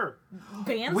 Yeah. Sure.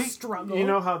 Bands struggle. You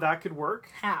know how that could work?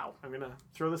 How? I'm going to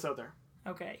throw this out there.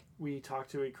 Okay. We talk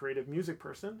to a creative music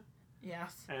person.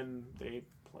 Yes. And they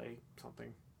play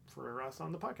something for us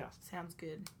on the podcast. Sounds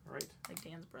good. All right. Like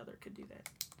Dan's brother could do that.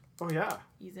 Oh, yeah.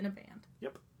 He's in a band.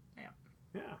 Yep. Yeah.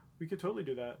 Yeah, we could totally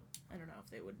do that. I don't know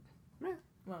if they would. Yeah.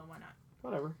 Well, why not?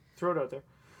 Whatever. Throw it out there.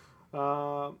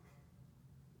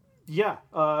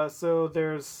 So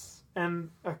there's...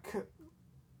 And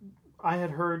I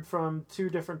had heard from 2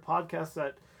 different podcasts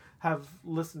that have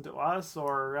listened to us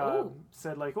or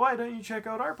said, like, why don't you check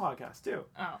out our podcast, too?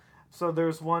 Oh. So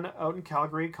there's one out in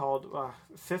Calgary called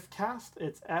Fifth Cast.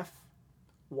 It's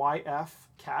FYF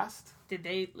Cast. Did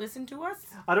they listen to us?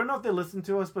 I don't know if they listen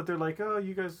to us, but they're like, oh,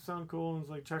 you guys sound cool, and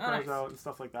it's like, check ours nice. out and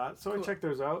stuff like that. So Cool. I checked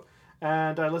theirs out,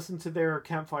 and I listened to their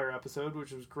campfire episode,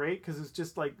 which was great, because it's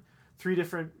just like 3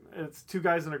 different, it's 2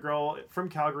 guys and a girl from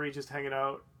Calgary just hanging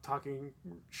out, talking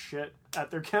shit at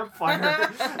their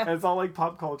campfire. And it's all like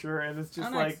pop culture, and it's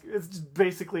just nice. it's just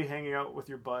basically hanging out with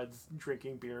your buds,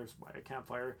 drinking beers by a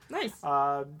campfire. Nice.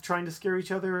 Trying to scare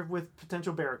each other with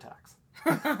potential bear attacks.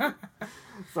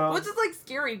 So, which is like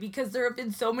scary because there have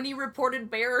been so many reported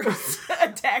bear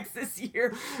attacks this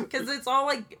year because it's all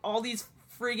like all these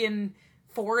friggin'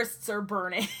 forests are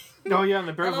burning. Oh yeah, and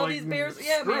the bears and all are like, these bears.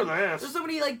 Yeah, screw man. this. There's so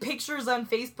many like pictures on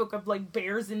Facebook of like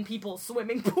bears in people's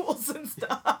swimming pools and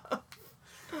stuff.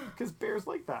 Because bears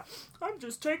like that. I'm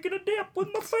just taking a dip with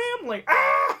my family.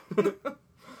 Ah!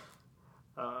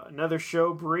 Another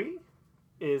show, Brie,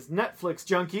 is Netflix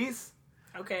Junkies.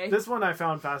 Okay. This one I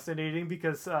found fascinating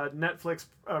because Netflix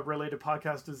related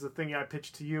podcast is the thing I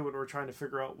pitched to you when we were trying to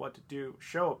figure out what to do a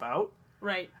show about.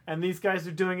 Right. And these guys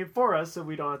are doing it for us, so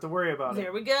we don't have to worry about it.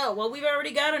 There we go. Well, we've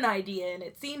already got an idea, and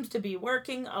it seems to be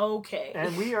working okay.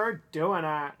 And we are doing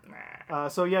it.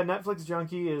 So yeah, Netflix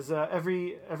Junkie is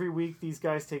every week these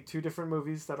guys take 2 different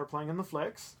movies that are playing in the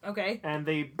flicks. Okay. And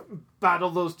they battle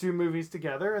those 2 movies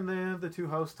together, and then the 2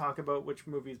 hosts talk about which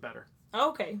movie is better.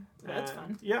 Okay. That's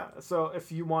fun. Yeah, so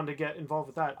if you want to get involved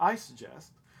with that, I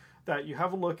suggest that you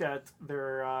have a look at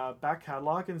their back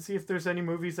catalog and see if there's any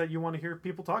movies that you want to hear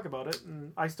people talk about it.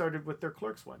 And I started with their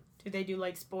Clerks one. Do they do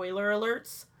like spoiler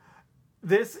alerts?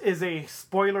 This is a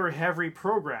spoiler-heavy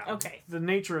program. Okay. The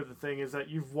nature of the thing is that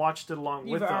you've watched it along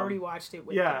with them. You've already watched it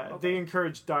with them. them. Yeah, Okay. they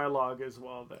encourage dialogue as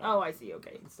well there. Oh, I see.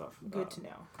 Okay. And stuff. Good to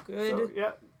know. Good So,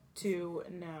 yeah. to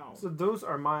know. So those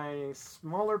are my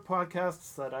smaller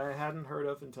podcasts that I hadn't heard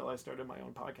of until I started my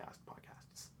own podcasts.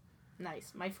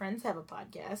 Nice. My friends have a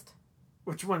podcast.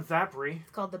 Which one's that, Brie? It's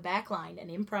called The Backline, an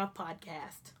improv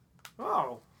podcast.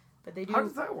 Oh. But they do. How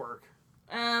does that work?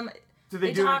 Do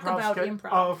they do talk improv about sketch? improv.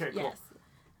 Oh, okay, cool. Yes.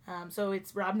 So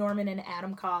it's Rob Norman and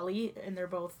Adam Colley, and they're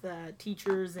both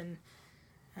teachers and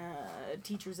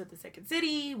teachers at the Second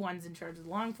City. One's in charge of the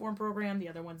long form program. The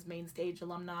other one's main stage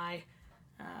alumni.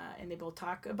 And they both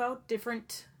talk about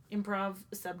different improv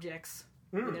subjects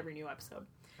with every new episode.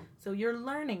 So you're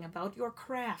learning about your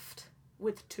craft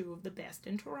with 2 of the best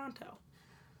in Toronto.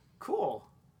 Cool.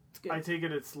 It's good. I take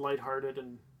it's lighthearted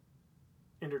and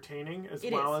entertaining as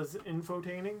It well is. as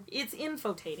infotaining. It's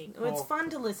infotainment. Cool. It's fun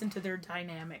to listen to their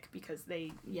dynamic because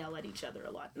they yell at each other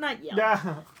a lot. Not yell.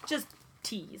 Yeah. Just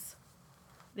tease.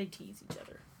 They tease each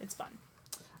other. It's fun.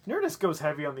 Nerdist goes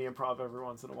heavy on the improv every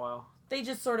once in a while. They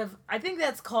just sort of... I think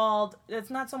that's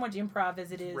not so much improv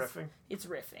as it is... Riffing. It's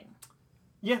riffing.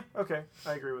 Yeah, okay.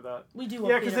 I agree with that. We do.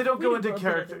 Yeah, because they don't go into a bit of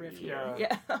character. the riff Yeah. here.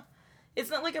 Yeah. It's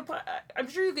not like I'm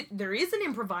sure there is an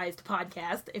improvised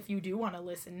podcast if you do want to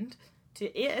listen to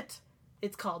it.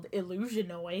 It's called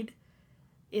Illusionoid.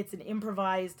 It's an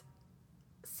improvised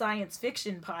science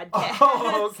fiction podcast.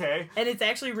 Oh, okay. And it's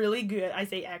actually really good. I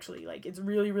say actually, like, it's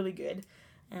really, really good.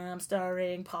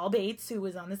 Starring Paul Bates, who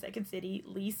was on The Second City,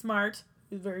 Lee Smart,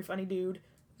 who's a very funny dude,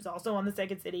 who's also on The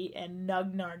Second City, and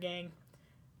Nug Nargang,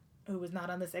 who was not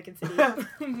on The Second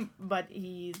City, but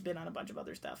he's been on a bunch of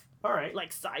other stuff. All right. Like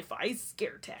sci-fi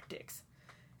scare tactics.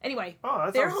 Anyway,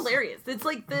 that they're sounds... hilarious. It's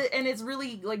like and it's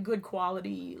really like good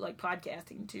quality like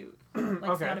podcasting too, like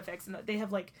Okay. sound effects, and they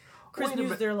have like Chris Wait a News,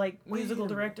 minute. their like Wait musical a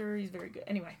minute. director. He's very good.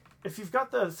 Anyway, If you've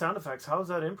got the sound effects, how is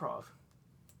that improv?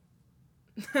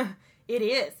 it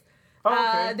is. Oh,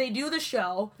 okay. They do the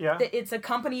show. Yeah. It's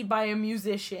accompanied by a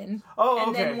musician. Oh, And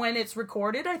okay. then when it's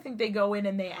recorded, I think they go in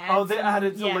and they add. Oh, they some- add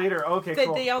it to yeah. later. Okay, They,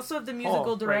 cool. they also have the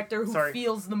musical right. director who Sorry.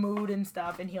 feels the mood and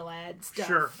stuff, and he'll add stuff.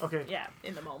 Sure, okay. Yeah,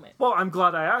 in the moment. Well, I'm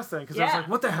glad I asked then, because I was Yeah. like,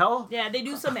 what the hell? Yeah, they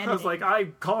do some editing. I was like, I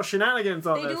call shenanigans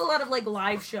on They this. do a lot of like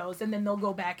live shows, and then they'll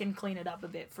go back and clean it up a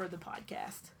bit for the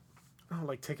podcast. Oh,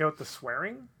 like take out the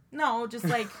swearing? No, just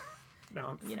like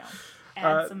No.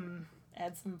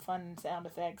 add some fun sound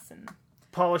effects and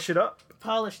Polish it up?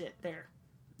 polish it there.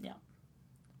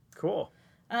 Cool.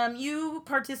 You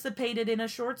participated in a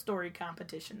short story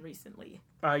competition recently.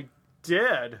 I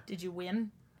did. Did you win?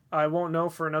 I won't know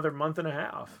for another month and a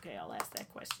half. Okay, I'll ask that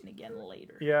question again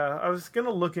later. Yeah, I was going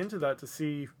to look into that to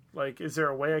see, like, is there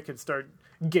a way I could start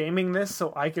gaming this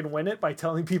so I can win it by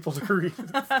telling people to read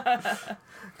it?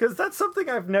 Because that's something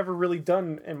I've never really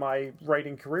done in my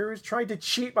writing career, is trying to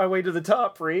cheat my way to the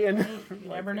top, Brie. And You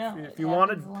never know. If you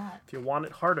want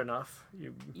it hard enough,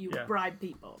 you bribe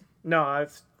people. No, I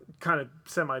was kind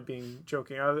of being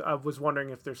joking. I was wondering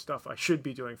if there's stuff I should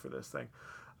be doing for this thing.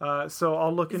 So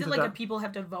I'll look into that. Is it like people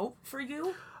have to vote for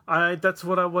you? That's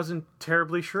what I wasn't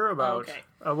terribly sure about. Okay.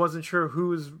 I wasn't sure who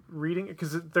was reading it,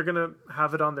 because they're going to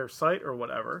have it on their site or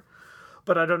whatever.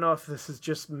 But I don't know if this is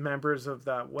just members of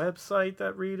that website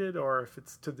that read it, or if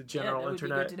it's to the general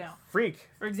internet be good to know. freak.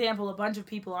 For example, a bunch of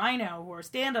people I know who are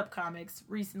stand-up comics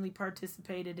recently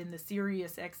participated in the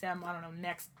Sirius XM, I don't know,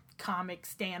 next comic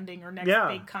standing or next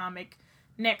big comic,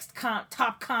 next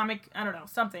top comic, I don't know,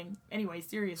 something. Anyway,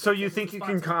 Sirius. So you think you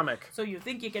can comic? So you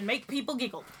think you can make people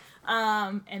giggle.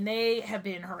 And they have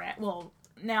been harassed. Well,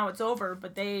 now it's over,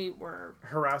 but they were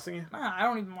harassing you. I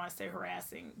don't even want to say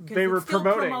harassing. They were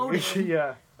promoting.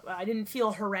 Yeah. I didn't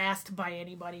feel harassed by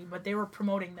anybody, but they were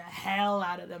promoting the hell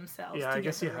out of themselves. Yeah, I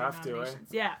guess you have to.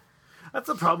 Yeah. That's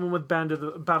the problem with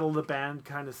Battle of the Band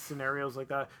kind of scenarios like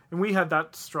that. And we had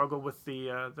that struggle with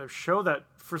the show that,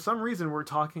 for some reason, we're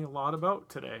talking a lot about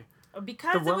today.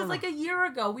 Because it was like a year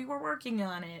ago. We were working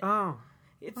on it. Oh.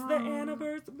 It's the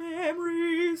anniversary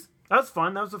memories. That was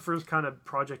fun. That was the first kind of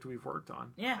project we've worked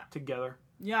on. Yeah. Together.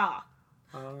 Yeah.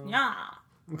 Yeah.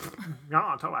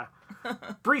 Yeah, totally.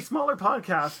 Brie, smaller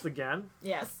podcasts again.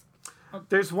 Yes.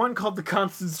 There's one called The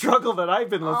Constant Struggle that I've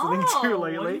been listening to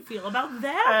lately. What do you feel about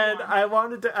that And I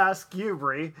wanted to ask you,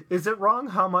 Brie, is it wrong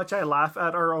how much I laugh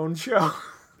at our own show?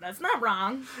 That's not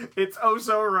wrong. It's oh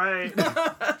so right.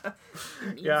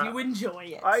 It means you enjoy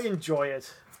it. I enjoy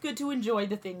it. It's good to enjoy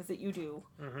the things that you do,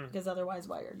 because otherwise,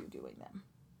 why are you doing them?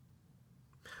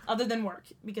 Other than work,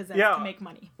 because that's to make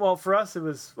money. Well, for us,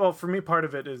 for me, part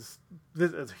of it is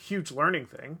a huge learning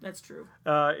thing. That's true.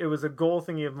 It was a goal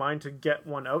thingy of mine to get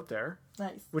one out there.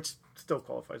 Nice. Which still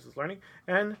qualifies as learning.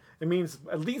 And it means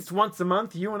at least once a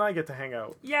month, you and I get to hang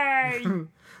out. Yay!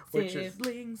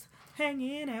 Siblings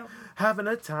hanging out. Having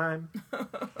a time.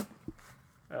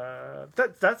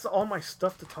 That's all my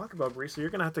stuff to talk about, Brie. So you're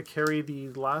going to have to carry the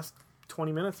last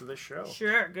 20 minutes of this show.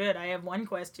 Sure, good. I have one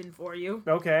question for you.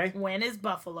 Okay. When is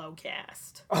Buffalo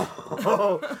cast?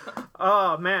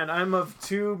 Oh, man. I'm of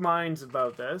two minds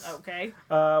about this. Okay.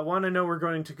 One, I know we're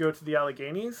going to go to the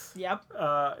Alleghenies. Yep.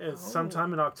 It's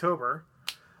sometime in October.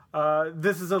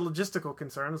 This is a logistical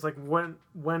concern. It's like,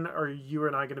 when are you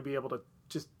and I going to be able to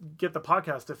just get the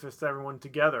podcast if it's everyone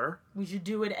together? We should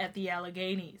do it at the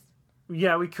Alleghenies.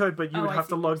 Yeah, we could, but you would have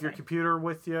to lug your computer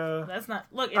with you. That's not...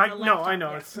 Look, it's a laptop. No, I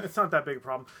know. Yeah. It's not that big a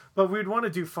problem. But we'd want to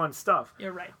do fun stuff.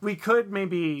 You're right. We could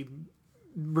maybe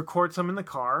record some in the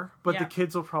car, but the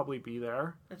kids will probably be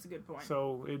there. That's a good point.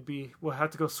 So we'll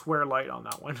have to go swear light on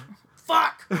that one.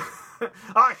 Fuck!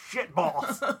 Shit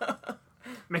balls!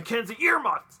 Mackenzie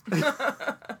earmuffs!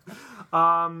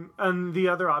 And the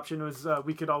other option was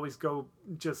we could always go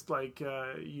just like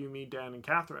you, me, Dan, and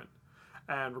Catherine.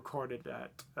 And recorded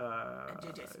at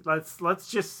JJ's. Let's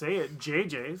just say it,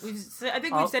 JJ's. I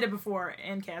think we've said it before.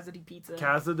 And Casa de Pizza.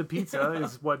 Casa de Pizza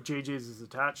is what JJ's is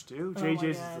attached to.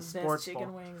 JJ's is the sports best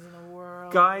chicken wings in the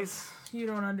world. Guys, you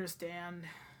don't understand.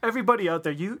 Everybody out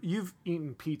there, you've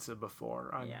eaten pizza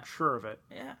before. I'm sure of it.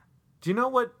 Yeah. Do you know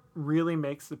what really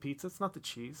makes the pizza? It's not the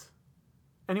cheese.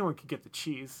 Anyone can get the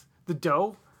cheese. The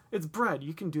dough, it's bread.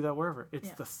 You can do that wherever. It's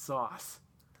the sauce.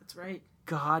 That's right.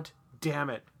 God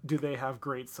damn it, do they have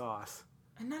great sauce.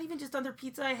 And not even just on their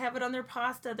pizza, I have it on their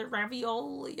pasta, their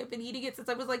ravioli. I've been eating it since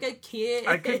I was like a kid.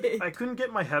 I couldn't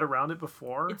get my head around it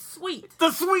before. It's sweet.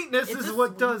 The sweetness is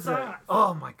what does it.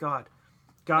 Oh my god.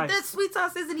 Guys. But the sweet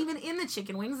sauce isn't even in the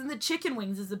chicken wings, and the chicken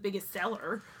wings is the biggest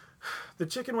seller. The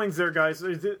chicken wings there, guys,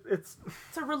 it's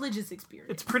a religious experience.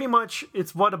 It's pretty much,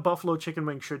 it's what a buffalo chicken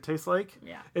wing should taste like.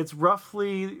 Yeah. It's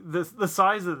roughly the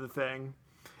size of the thing.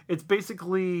 It's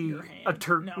basically a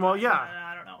turkey. Well, yeah.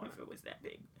 I don't know if it was that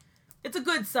big. It's a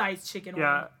good sized chicken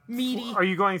wing. Meaty. Are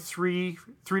you going 3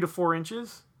 to 4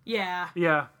 inches? Yeah.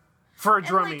 Yeah. For a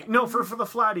drum meat. No, for the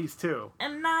flatties too.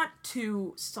 And not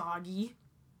too soggy.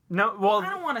 No, well, I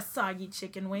don't want a soggy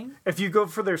chicken wing. If you go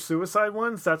for their suicide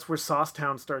ones, that's where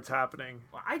Saucetown starts happening.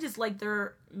 Well, I just like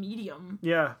their medium.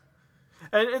 Yeah.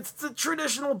 And it's the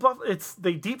traditional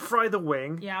they deep fry the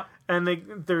wing. Yeah. And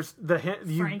there's the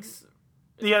Frank's.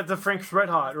 Yeah, the Frank's Red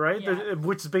Hot, right? Yeah.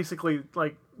 Which is basically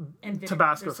like and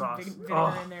Tabasco sauce.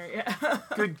 Vinegar in there, yeah.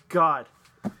 Good God.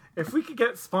 If we could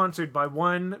get sponsored by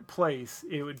one place,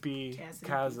 it would be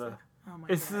Casa. Oh my god.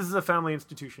 This is a family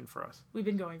institution for us. We've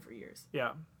been going for years.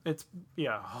 Yeah.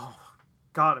 Oh,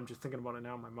 God, I'm just thinking about it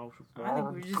now. My mouth is... I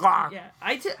think we just... God. Yeah.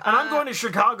 And I'm going to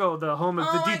Chicago, the home of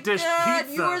the deep dish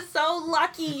pizza. You are so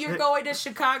lucky you're going to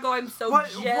Chicago. I'm so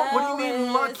jealous. What do you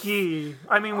mean lucky?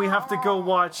 I mean, we have to go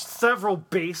watch several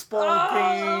baseball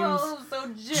games so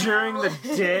jealous. during the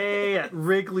day at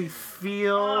Wrigley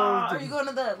Field. Are you going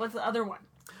to what's the other one?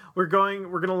 We're going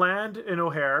to land in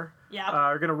O'Hare. Yeah.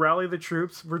 We're going to rally the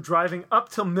troops. We're driving up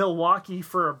to Milwaukee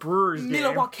for a Brewers game.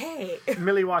 Milwaukee.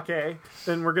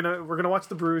 Then we're going to watch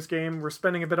the Brewers game. We're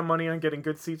spending a bit of money on getting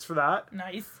good seats for that.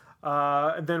 Nice.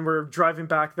 And then we're driving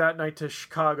back that night to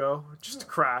Chicago just to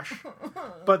crash.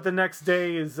 But the next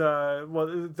day is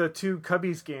the two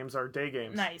Cubbies games are day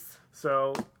games. Nice.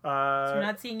 So you're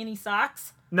not seeing any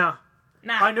socks? Nah.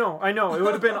 I know. It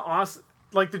would have been awesome.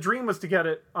 Like, the dream was to get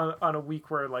it on a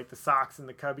week where, like, the Sox and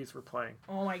the Cubbies were playing.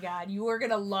 Oh, my God. You are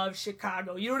going to love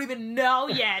Chicago. You don't even know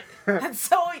yet. And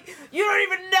so, you don't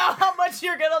even know how much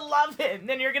you're going to love it. And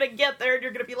then you're going to get there and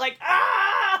you're going to be like,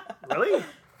 ah! Really?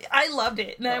 I loved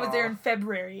it. And I was there in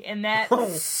February. And that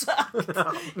sucked.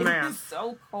 Oh, man. It was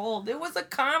so cold. It was a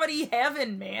comedy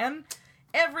heaven, man.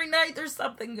 Every night there's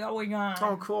something going on.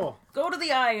 Oh, cool. Go to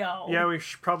the I.O. Yeah, we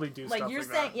should probably do stuff you're like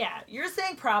saying, that. Yeah, you're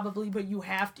saying probably, but you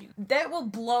have to. That will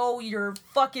blow your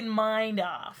fucking mind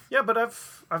off. Yeah, but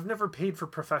I've never paid for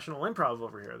professional improv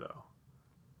over here, though.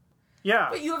 Yeah.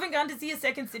 But you haven't gone to see a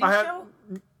Second City show?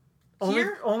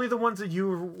 Only the ones that you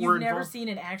were You've involved. never seen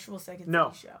an actual Second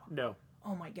City show? No.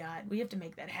 Oh my God, we have to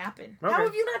make that happen. Okay. How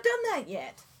have you not done that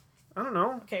yet? I don't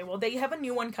know. Okay, well, they have a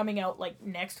new one coming out, like,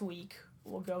 next week.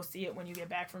 We'll go see it when you get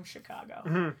back from Chicago.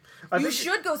 Mm-hmm. You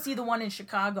should go see the one in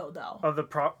Chicago, though.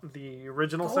 The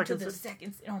original go Second to the City?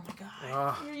 Second City. Oh, my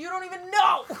God. You don't even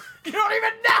know. You don't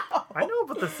even know. I know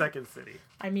about the Second City.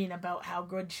 I mean, about how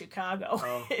good Chicago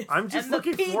is. I'm just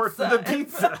looking forward to the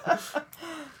pizza.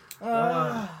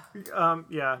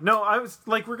 Yeah. No, I was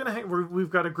like,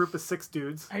 we've got a group of 6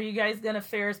 dudes. Are you guys going to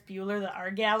Ferris Bueller, the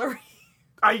art gallery?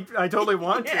 I totally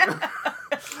want to.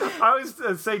 I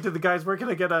was saying to the guys, where can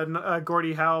I get a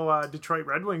Gordie Howe Detroit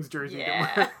Red Wings jersey?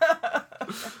 Yeah.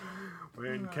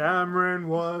 When Cameron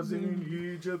was in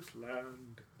Egypt's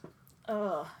land.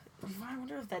 I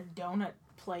wonder if that donut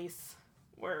place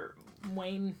where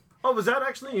Wayne... Oh, was that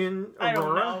actually in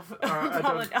Aurora? I don't know.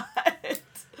 Probably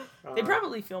not. They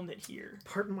probably filmed it here.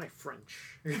 Pardon my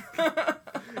French.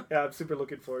 Yeah, I'm super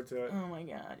looking forward to it. Oh my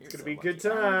God. It's going to be good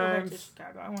times.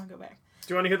 I want to go back. Do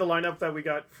you want to hear the lineup that we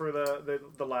got for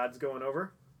the lads going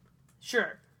over?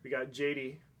 Sure. We got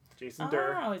JD, Jason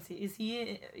Durr. Oh, is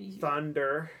he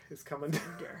Thunder is coming.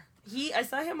 Thunder. I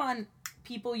saw him on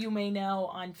People You May Know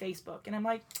on Facebook, and I'm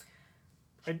like,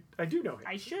 I do know him.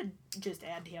 I should just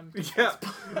add him to Yeah.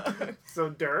 Facebook. So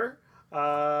Durr,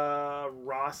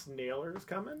 Ross Naylor's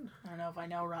coming. I don't know if I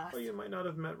know Ross. Well, you might not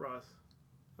have met Ross.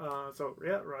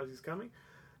 Rossie's coming.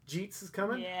 Jeets is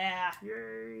coming. Yeah.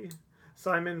 Yay.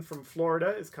 Simon from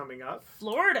Florida is coming up.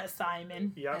 Florida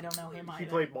Simon. Yeah. I don't know him either. He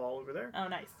played ball over there. Oh,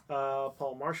 nice.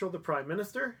 Paul Marshall, the Prime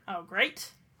Minister. Oh, great.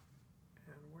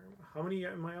 And how many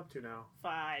am I up to now?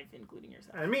 5, including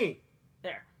yourself. And me.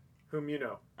 There. Whom you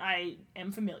know. I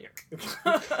am familiar.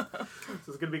 So it's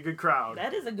going to be a good crowd.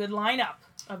 That is a good lineup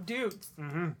of dudes.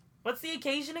 Mm-hmm. What's the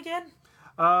occasion again?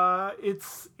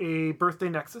 It's a birthday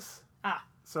nexus. Ah.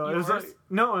 So it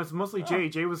was mostly Jay.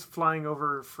 Jay was flying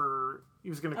over he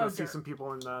was going to go see some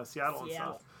people in Seattle and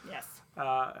stuff. Yes.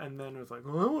 And then it was like,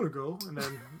 well, I want to go. And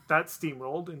then that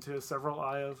steamrolled into several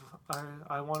I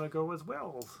want to go as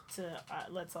well.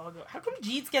 Let's all go. How come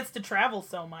Jeets gets to travel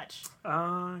so much?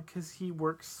 Because he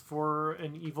works for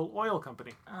an evil oil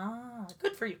company. Ah,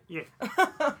 good for you. Yeah.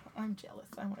 I'm jealous.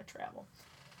 I want to travel.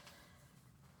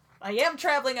 I am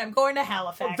traveling. I'm going to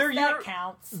Halifax. That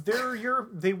counts.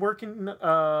 They work in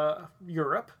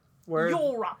Europe.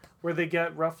 Where they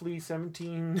get roughly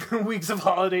 17 weeks of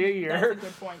holiday a year. That's a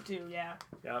good point, too, yeah.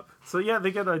 Yep. So, yeah,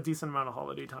 they get a decent amount of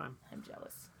holiday time. I'm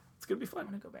jealous. It's going to be fun. I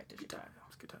want to go back to Chicago.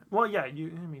 It's a good time. Well, yeah,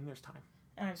 there's time.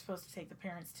 And I'm supposed to take the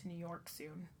parents to New York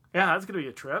soon. Yeah, that's going to be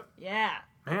a trip. Yeah.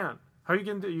 Man, how are you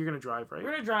going to you're going to drive, right? We're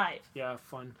going to drive. Yeah,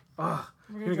 fun. Oh,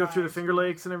 we're going to go through the Finger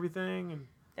Lakes and everything. And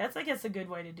that's, I guess, a good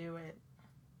way to do it.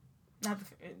 Not the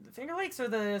Finger Lakes or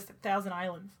the Thousand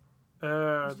Islands?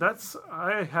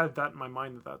 I had that in my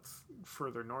mind that's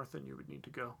further north than you would need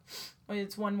to go. Well,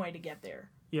 it's one way to get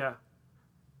there. Yeah.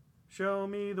 Show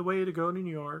me the way to go to New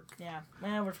York. Yeah.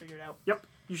 Well, we're figured out. Yep.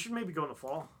 You should maybe go in the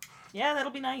fall. Yeah,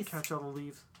 that'll be nice. Catch all the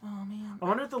leaves. Oh, man. I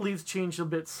wonder if the leaves change a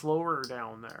bit slower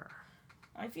down there.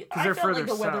 I they're felt like further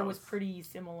the weather south. was pretty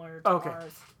similar to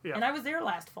ours. Yeah. And I was there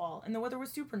last fall, and the weather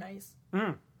was super nice.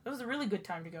 Mm. It was a really good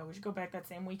time to go. We should go back that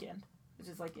same weekend, which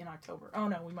is like in October. Oh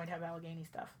no, we might have Allegheny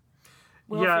stuff.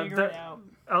 We'll figure it out.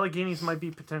 Alleghenies might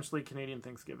be potentially Canadian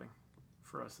Thanksgiving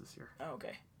for us this year.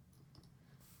 Okay.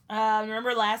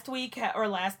 Remember last week or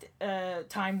last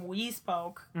time we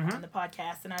spoke on the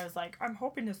podcast, and I was like, I'm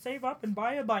hoping to save up and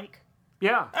buy a bike.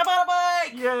 Yeah. I bought a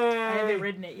bike! Yay! I haven't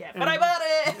ridden it yet, but I bought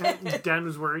it! Dan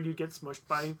was worried you'd get smushed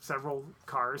by several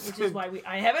cars. Which is why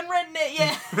I haven't ridden it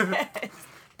yet.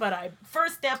 But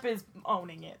first step is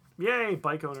owning it. Yay,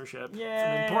 bike ownership. Yay. It's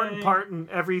an important part in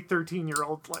every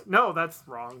 13-year-old's life. No, that's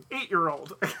wrong.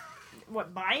 8-year-old.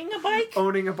 What, buying a bike?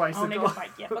 Owning a bicycle. Owning a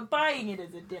bike, yeah. But buying it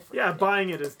is a different Yeah, thing. buying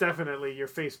it is definitely your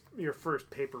first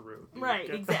paper route. Right,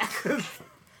 exactly.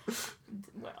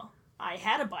 Well, I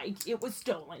had a bike. It was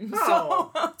stolen.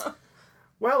 Oh. So...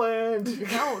 Welland!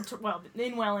 No,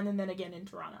 in Welland and then again in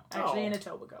Toronto. Actually, in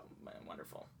Etobicoke.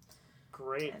 Wonderful.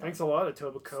 Great. Thanks a lot,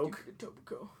 Etobicoke. Stupid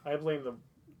Etobicoke. I blame the...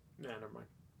 Nah, never mind.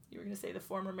 You were going to say the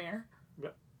former mayor?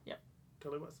 Yep. Yep.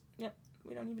 Totally was. Yep.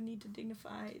 We don't even need to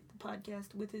dignify the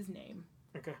podcast with his name.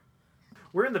 Okay.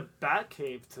 We're in the Bat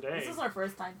Cave today. This is our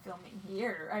first time filming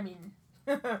here. I mean,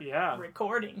 yeah.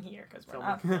 recording here because we're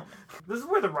not filming. This is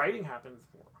where the writing happens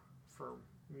for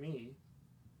me,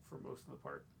 for most of the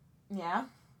part. Yeah?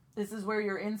 This is where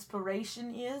your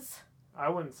inspiration is? I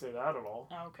wouldn't say that at all.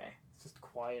 Okay. It's just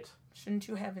quiet. Shouldn't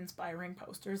you have inspiring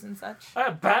posters and such? I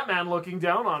have Batman looking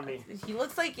down on me. He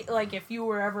looks like if you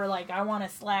were ever like, I want to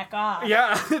slack off.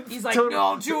 Yeah. He's like,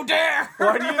 don't you dare!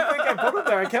 Why do you think I put him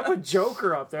there? I kept put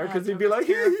Joker up there because he'd be like,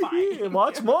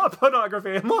 watch more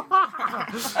pornography.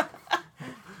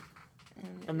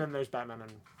 And then there's Batman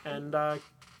and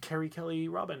Carrie Kelly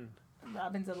Robin.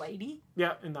 Robin's a lady?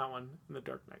 Yeah, in that one, in The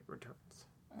Dark Knight Returns.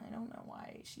 I don't know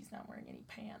why she's not wearing any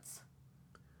pants.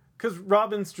 Because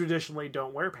Robins traditionally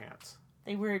don't wear pants.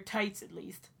 They wear tights at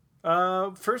least.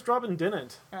 First Robin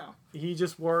didn't. Oh. He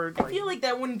just wore... I feel like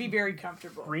that wouldn't be very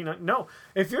comfortable. No.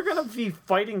 If you're going to be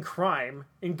fighting crime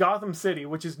in Gotham City,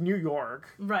 which is New York...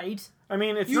 Right. I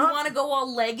mean, it's you not... You want to go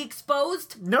all leg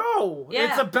exposed? No!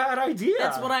 Yeah. It's a bad idea.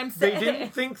 That's what I'm saying. They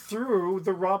didn't think through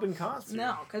the Robin costume.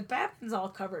 No, because Batman's all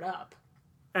covered up.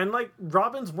 And, like,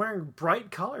 Robin's wearing bright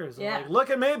colors. Yeah. Like, look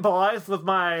at me, boys, with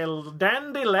my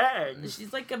dandy legs.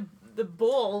 She's like the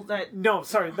bull that... No,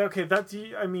 sorry. Okay, that's...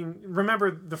 I mean, remember,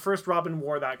 the first Robin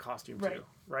wore that costume, too.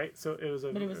 Right? So it was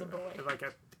a... But it was a boy. Like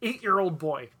a 8-year-old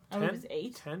boy. Oh, he was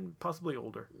 8? 10, possibly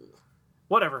older.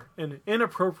 Whatever. An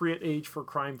inappropriate age for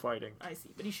crime fighting. I see.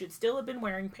 But he should still have been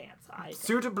wearing pants, I think.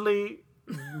 Suitably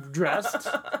dressed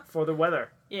for the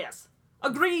weather. Yes.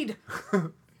 Agreed!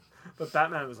 But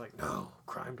Batman was like, no,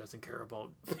 crime doesn't care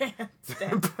about pants.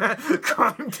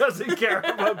 Crime doesn't care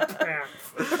about pants.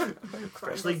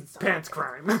 Especially pants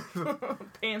crime.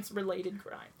 Pants-related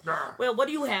crime. Well, what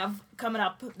do you have coming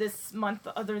up this month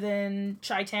other than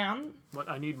Chi-Town? What,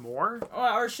 I need more?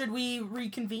 Or should we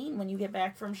reconvene when you get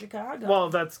back from Chicago? Well,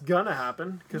 that's gonna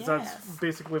happen, because Yes. that's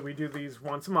basically, we do these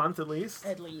once a month at least.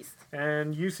 At least.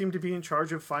 And you seem to be in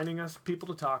charge of finding us people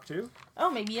to talk to. Oh,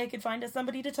 maybe I could find us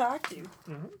somebody to talk to.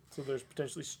 Mm-hmm. So there's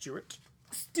potentially Stuart.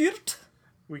 Stuart?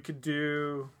 We could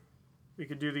do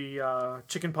the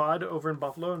chicken pod over in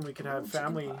Buffalo, and we could have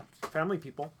family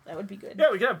people. That would be good. Yeah,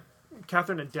 we could have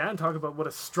Catherine and Dan talk about what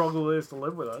a struggle it is to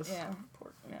live with us. Yeah,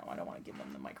 I don't want to give them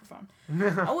the microphone.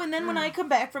 Oh, and then when I come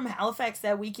back from Halifax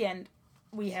that weekend,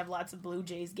 we have lots of Blue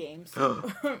Jays games. Or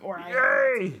I have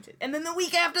lots of Blue Jays. And then the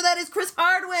week after that is Chris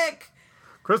Hardwick.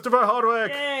 Christopher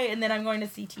Hardwick. Yay! And then I'm going to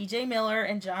see T.J. Miller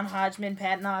and John Hodgman,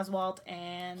 Patton Oswalt,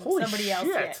 and somebody else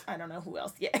yet. I don't know who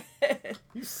else yet.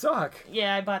 You suck.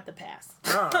 Yeah, I bought the pass.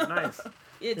 Oh, nice.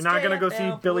 You're not going to go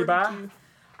see Billy Bat?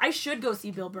 I should go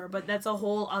see Bill Burr, but that's a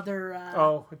whole other...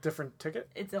 a different ticket?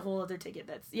 It's a whole other ticket.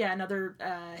 That's, another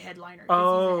headliner.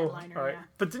 Oh, he's a headliner, all right. Yeah.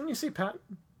 But didn't you see Patton?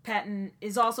 Patton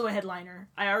is also a headliner.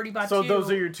 I already bought two. So those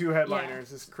are your two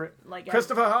headliners. Yeah.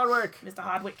 Christopher Hardwick. Mr.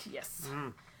 Hardwick, yes.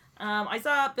 I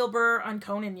saw Bill Burr on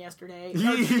Conan yesterday,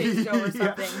 or 2 days ago or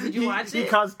something. Did you watch it? He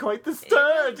caused quite the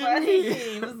stir, didn't he?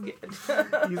 It was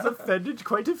good. He's offended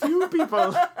quite a few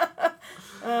people.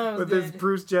 With his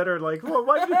Bruce Jenner, like, well,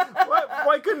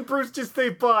 why couldn't Bruce just say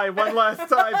bye one last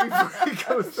time before he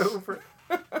goes over?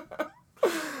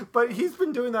 But he's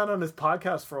been doing that on his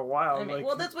podcast for a while. I mean,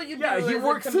 well, that's what you do. Yeah, he as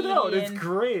works a it out. comedian. It's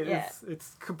great. Yeah.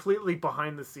 It's completely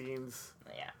behind the scenes.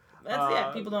 Yeah.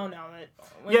 That's people don't know that.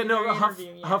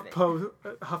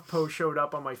 HuffPo showed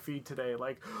up on my feed today.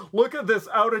 Like, look at this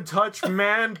out of touch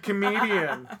man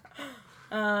comedian.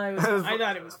 I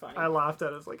thought it was funny. I laughed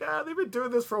at it. It's like, they've been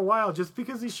doing this for a while. Just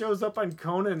because he shows up on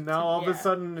Conan, now all of a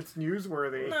sudden it's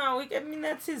newsworthy. No, I mean,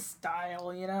 that's his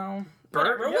style, you know?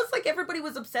 Whatever. It was like everybody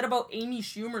was upset about Amy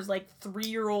Schumer's, like,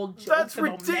 3-year-old jokes That's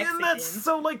about ridiculous. Mexicans. That's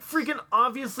so, like, freaking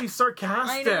obviously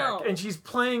sarcastic. I know. And she's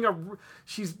playing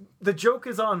the joke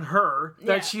is on her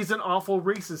that she's an awful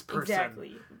racist person.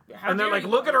 Exactly. And they're like,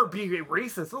 look at her being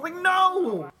racist. I'm like,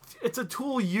 no! It's a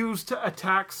tool used to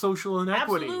attack social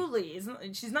inequity. Absolutely.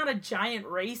 She's not a giant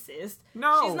racist.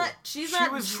 No. She's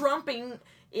not trumping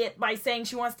it by saying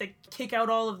she wants to kick out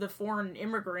all of the foreign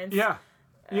immigrants. Yeah.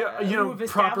 Yeah, you know,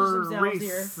 proper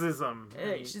racism.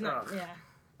 She's not,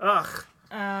 Ugh.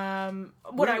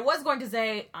 What I was going to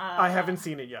say... I haven't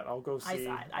seen it yet. I'll go see. I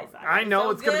saw it. I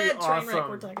know it's going to be Trainwreck. awesome.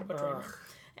 We're talking about Trainwreck.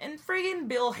 And friggin'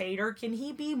 Bill Hader, can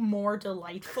he be more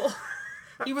delightful?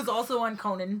 He was also on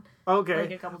Conan. Okay.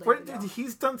 Like a couple days ago.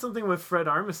 He's done something with Fred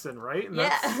Armisen, right? And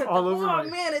yeah. That's all over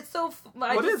man, it's so...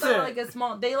 What is it? Like a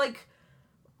small... They like...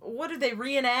 What did they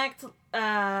reenact? What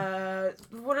are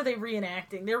they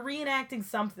reenacting? They're reenacting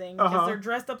something because they're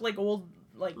dressed up like old...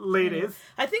 like ladies.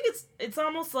 I think it's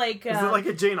almost like is it like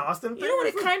a Jane Austen thing? You know what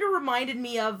it kind of reminded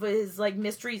me of is like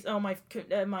mysteries. Oh, my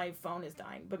phone is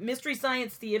dying. But Mystery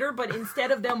Science Theater. But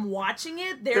instead of them watching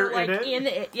it, they're like in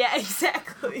it. Yeah,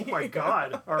 exactly. Oh my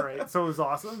god! All right, so it was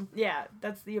awesome. Yeah,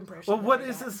 that's the impression. Well, what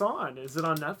is this on? Is it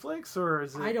on Netflix or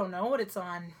is it? I don't know what it's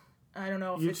on. I don't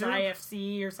know if YouTube? it's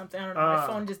IFC or something. I don't know. My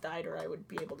phone just died, or I would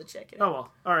be able to check it out. Oh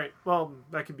well. All right. Well,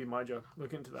 that could be my joke.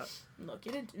 Look into that. Look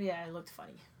at it. Yeah, it looked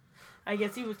funny. I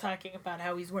guess he was talking about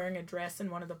how he's wearing a dress in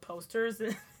one of the posters.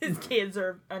 His kids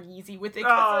are uneasy with it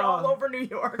because they're all over New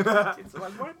York. Kids are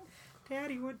like, what?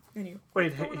 Daddy, what? Anyway.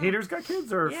 Wait, Hader's got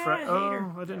kids? Or Hader.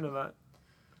 Oh, I didn't know that.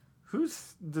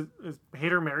 Is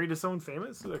Hader married to someone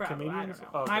famous? A comedian? I don't know.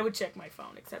 Oh, okay. I would check my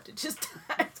phone, except it just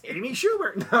died. Amy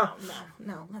Schumer.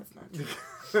 No, that's not true.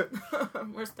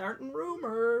 We're starting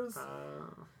rumors.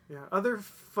 Yeah, other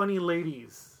funny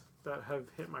ladies that have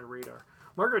hit my radar.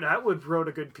 Margaret Atwood wrote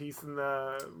a good piece in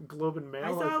the Globe and Mail.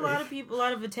 I saw a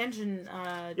lot of attention.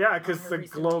 Yeah, because the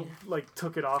Globe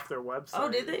took it off their website. Oh,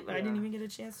 did they? Yeah. I didn't even get a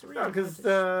chance to read it. No, because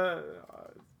the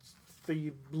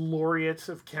laureate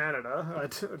of Canada, I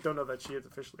don't know that she is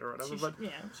officially or whatever, but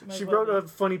she wrote a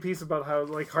funny piece about how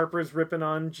Harper's ripping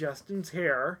on Justin's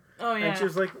hair. Oh yeah, and she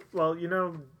was like, well,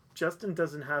 Justin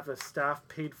doesn't have a staff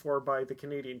paid for by the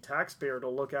Canadian taxpayer to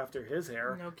look after his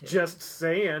hair. No kidding. Just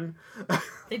saying.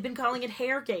 They've been calling it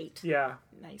Hairgate. Yeah.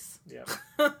 Nice. Yeah.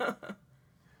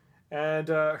 And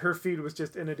her feed was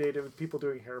just inundated with people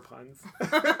doing hair puns.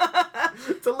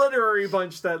 It's a literary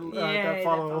bunch that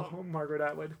follow Margaret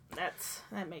Atwood.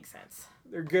 That makes sense.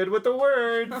 They're good with the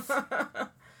words.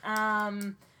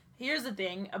 Here's the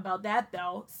thing about that,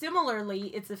 though. Similarly,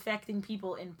 it's affecting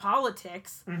people in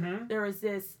politics. Mm-hmm. There was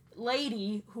this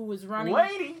lady who was running...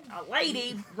 A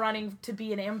lady running to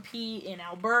be an MP in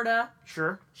Alberta.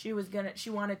 Sure. She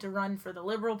wanted to run for the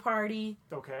Liberal Party.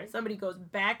 Okay. Somebody goes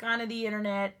back onto the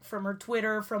internet from her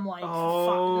Twitter from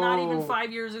not even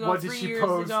 5 years ago, 3 years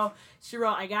ago. She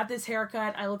wrote, I got this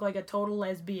haircut. I look like a total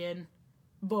lesbian.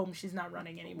 Boom, she's not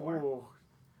running anymore. Ooh.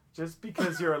 Just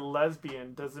because you're a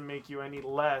lesbian doesn't make you any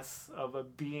less of a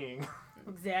being.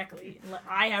 Exactly.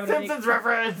 I have Simpsons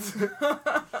reference!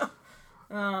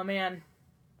 Oh, man.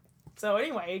 So,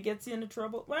 anyway, it gets you into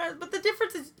trouble. Well, but the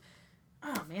difference is...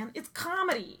 Oh, man. It's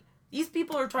comedy. These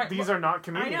people are trying... These are not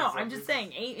comedians. I know. I'm just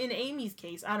saying. In Amy's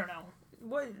case, I don't know.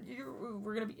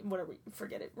 We're going to be... Whatever.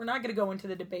 Forget it. We're not going to go into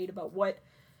the debate about what...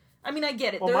 I mean, I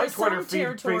get it. Well, my Twitter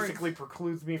feed basically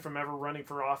precludes me from ever running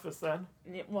for office then.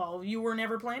 Well, you were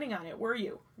never planning on it, were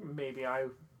you? Maybe I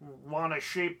want to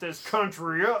shape this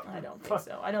country up. I don't think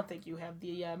so. I don't think you have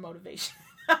the motivation.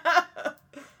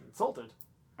 Insulted.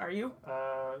 Are you?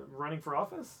 Running for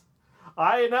office?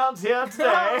 I announce here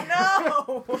today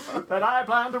that I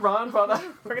plan to run for the...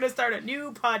 We're going to start a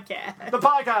new podcast. The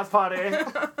Podcast Party.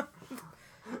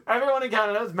 Everyone in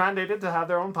Canada is mandated to have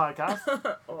their own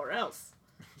podcast. Or else.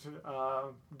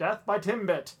 Death by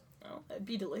Timbit. Oh, that'd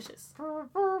be delicious. A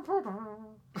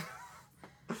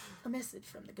message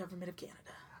from the government of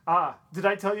Canada. Did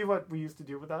I tell you what we used to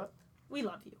do with that? We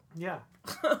love you. Yeah.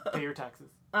 Pay your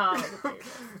taxes.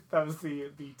 That was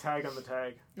the tag on the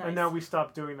tag. Nice. And now we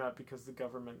stopped doing that because the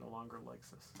government no longer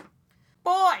likes us.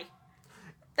 Boy!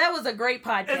 That was a great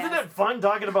podcast. Isn't it fun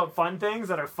talking about fun things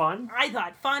that are fun? I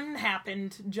thought fun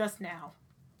happened just now.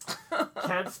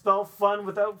 Can't spell fun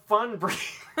without fun, Brie.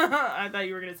 I thought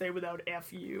you were going to say without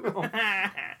F-U.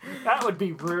 That would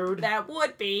be rude. That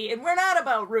would be. And we're not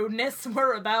about rudeness.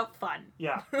 We're about fun.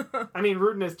 Yeah. I mean,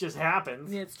 rudeness just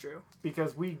happens. It's true.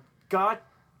 Because God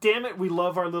damn it, we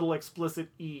love our little explicit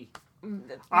E.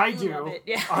 I You do. love it.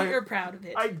 Yeah, you're proud of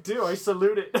it. I do. I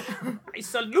salute it. I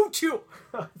salute you.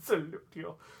 I salute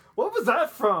you. What was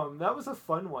that from? That was a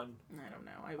fun one. I don't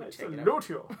know. I would check it Salute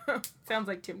you. out. Sounds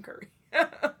like Tim Curry.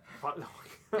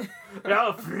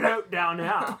 I'll float down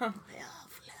now.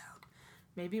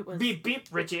 Maybe it was. Beep beep,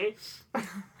 Richie.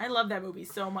 I love that movie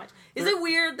so much. Is it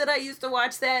weird that I used to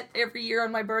watch that every year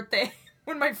on my birthday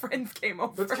when my friends came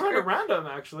over? That's kind of random,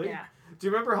 actually. Yeah. Do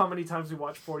you remember how many times we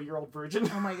watched 40-Year-Old Virgin?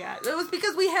 Oh my god. It was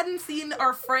because we hadn't seen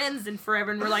our friends in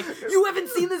forever, and we're like, you haven't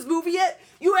seen this movie yet?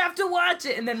 You have to watch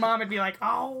it. And then Mom would be like,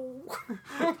 oh.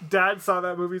 Dad saw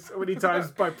that movie so many times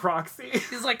by proxy.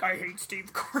 He's like, I hate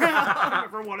Steve Carell. I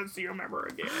never want to see him ever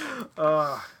again.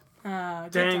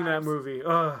 Dang, that movie.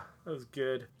 That was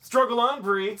good. Struggle on,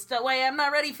 Brie. So wait, I'm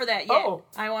not ready for that yet. Oh.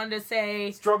 I wanted to say...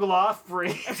 Struggle off,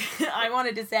 Brie. I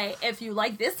wanted to say, if you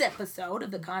like this episode of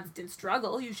The Constant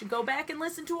Struggle, you should go back and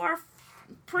listen to our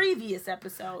previous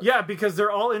episode. Yeah, because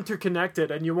they're all interconnected,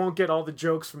 and you won't get all the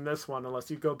jokes from this one unless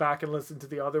you go back and listen to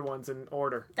the other ones in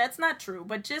order. That's not true,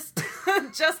 but just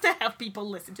just to have people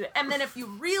listen to it. And then if you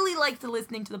really like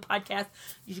listening to the podcast,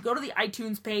 you should go to the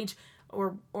iTunes page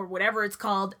or whatever it's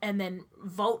called, and then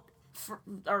vote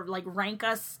or like rank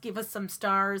us, give us some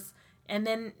stars, and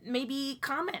then maybe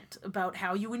comment about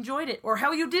how you enjoyed it or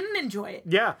how you didn't enjoy it.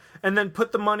 Yeah, and then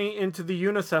put the money into the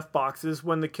UNICEF boxes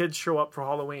when the kids show up for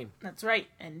Halloween. That's right.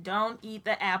 And don't eat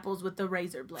the apples with the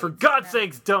razor blades. For God's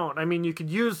sakes, don't. I mean, you could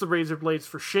use the razor blades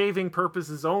for shaving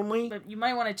purposes only. But you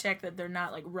might want to check that they're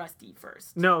not like rusty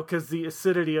first. No, because the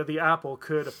acidity of the apple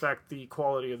could affect the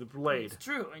quality of the blade. It's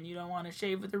true, and you don't want to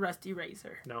shave with a rusty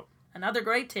razor. No. Another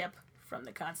great tip from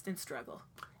The Constant Struggle.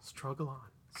 Struggle on.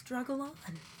 Struggle on.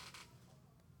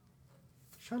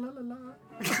 Sha-la-la-la.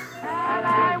 And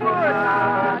I would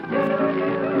not do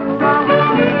you wrong.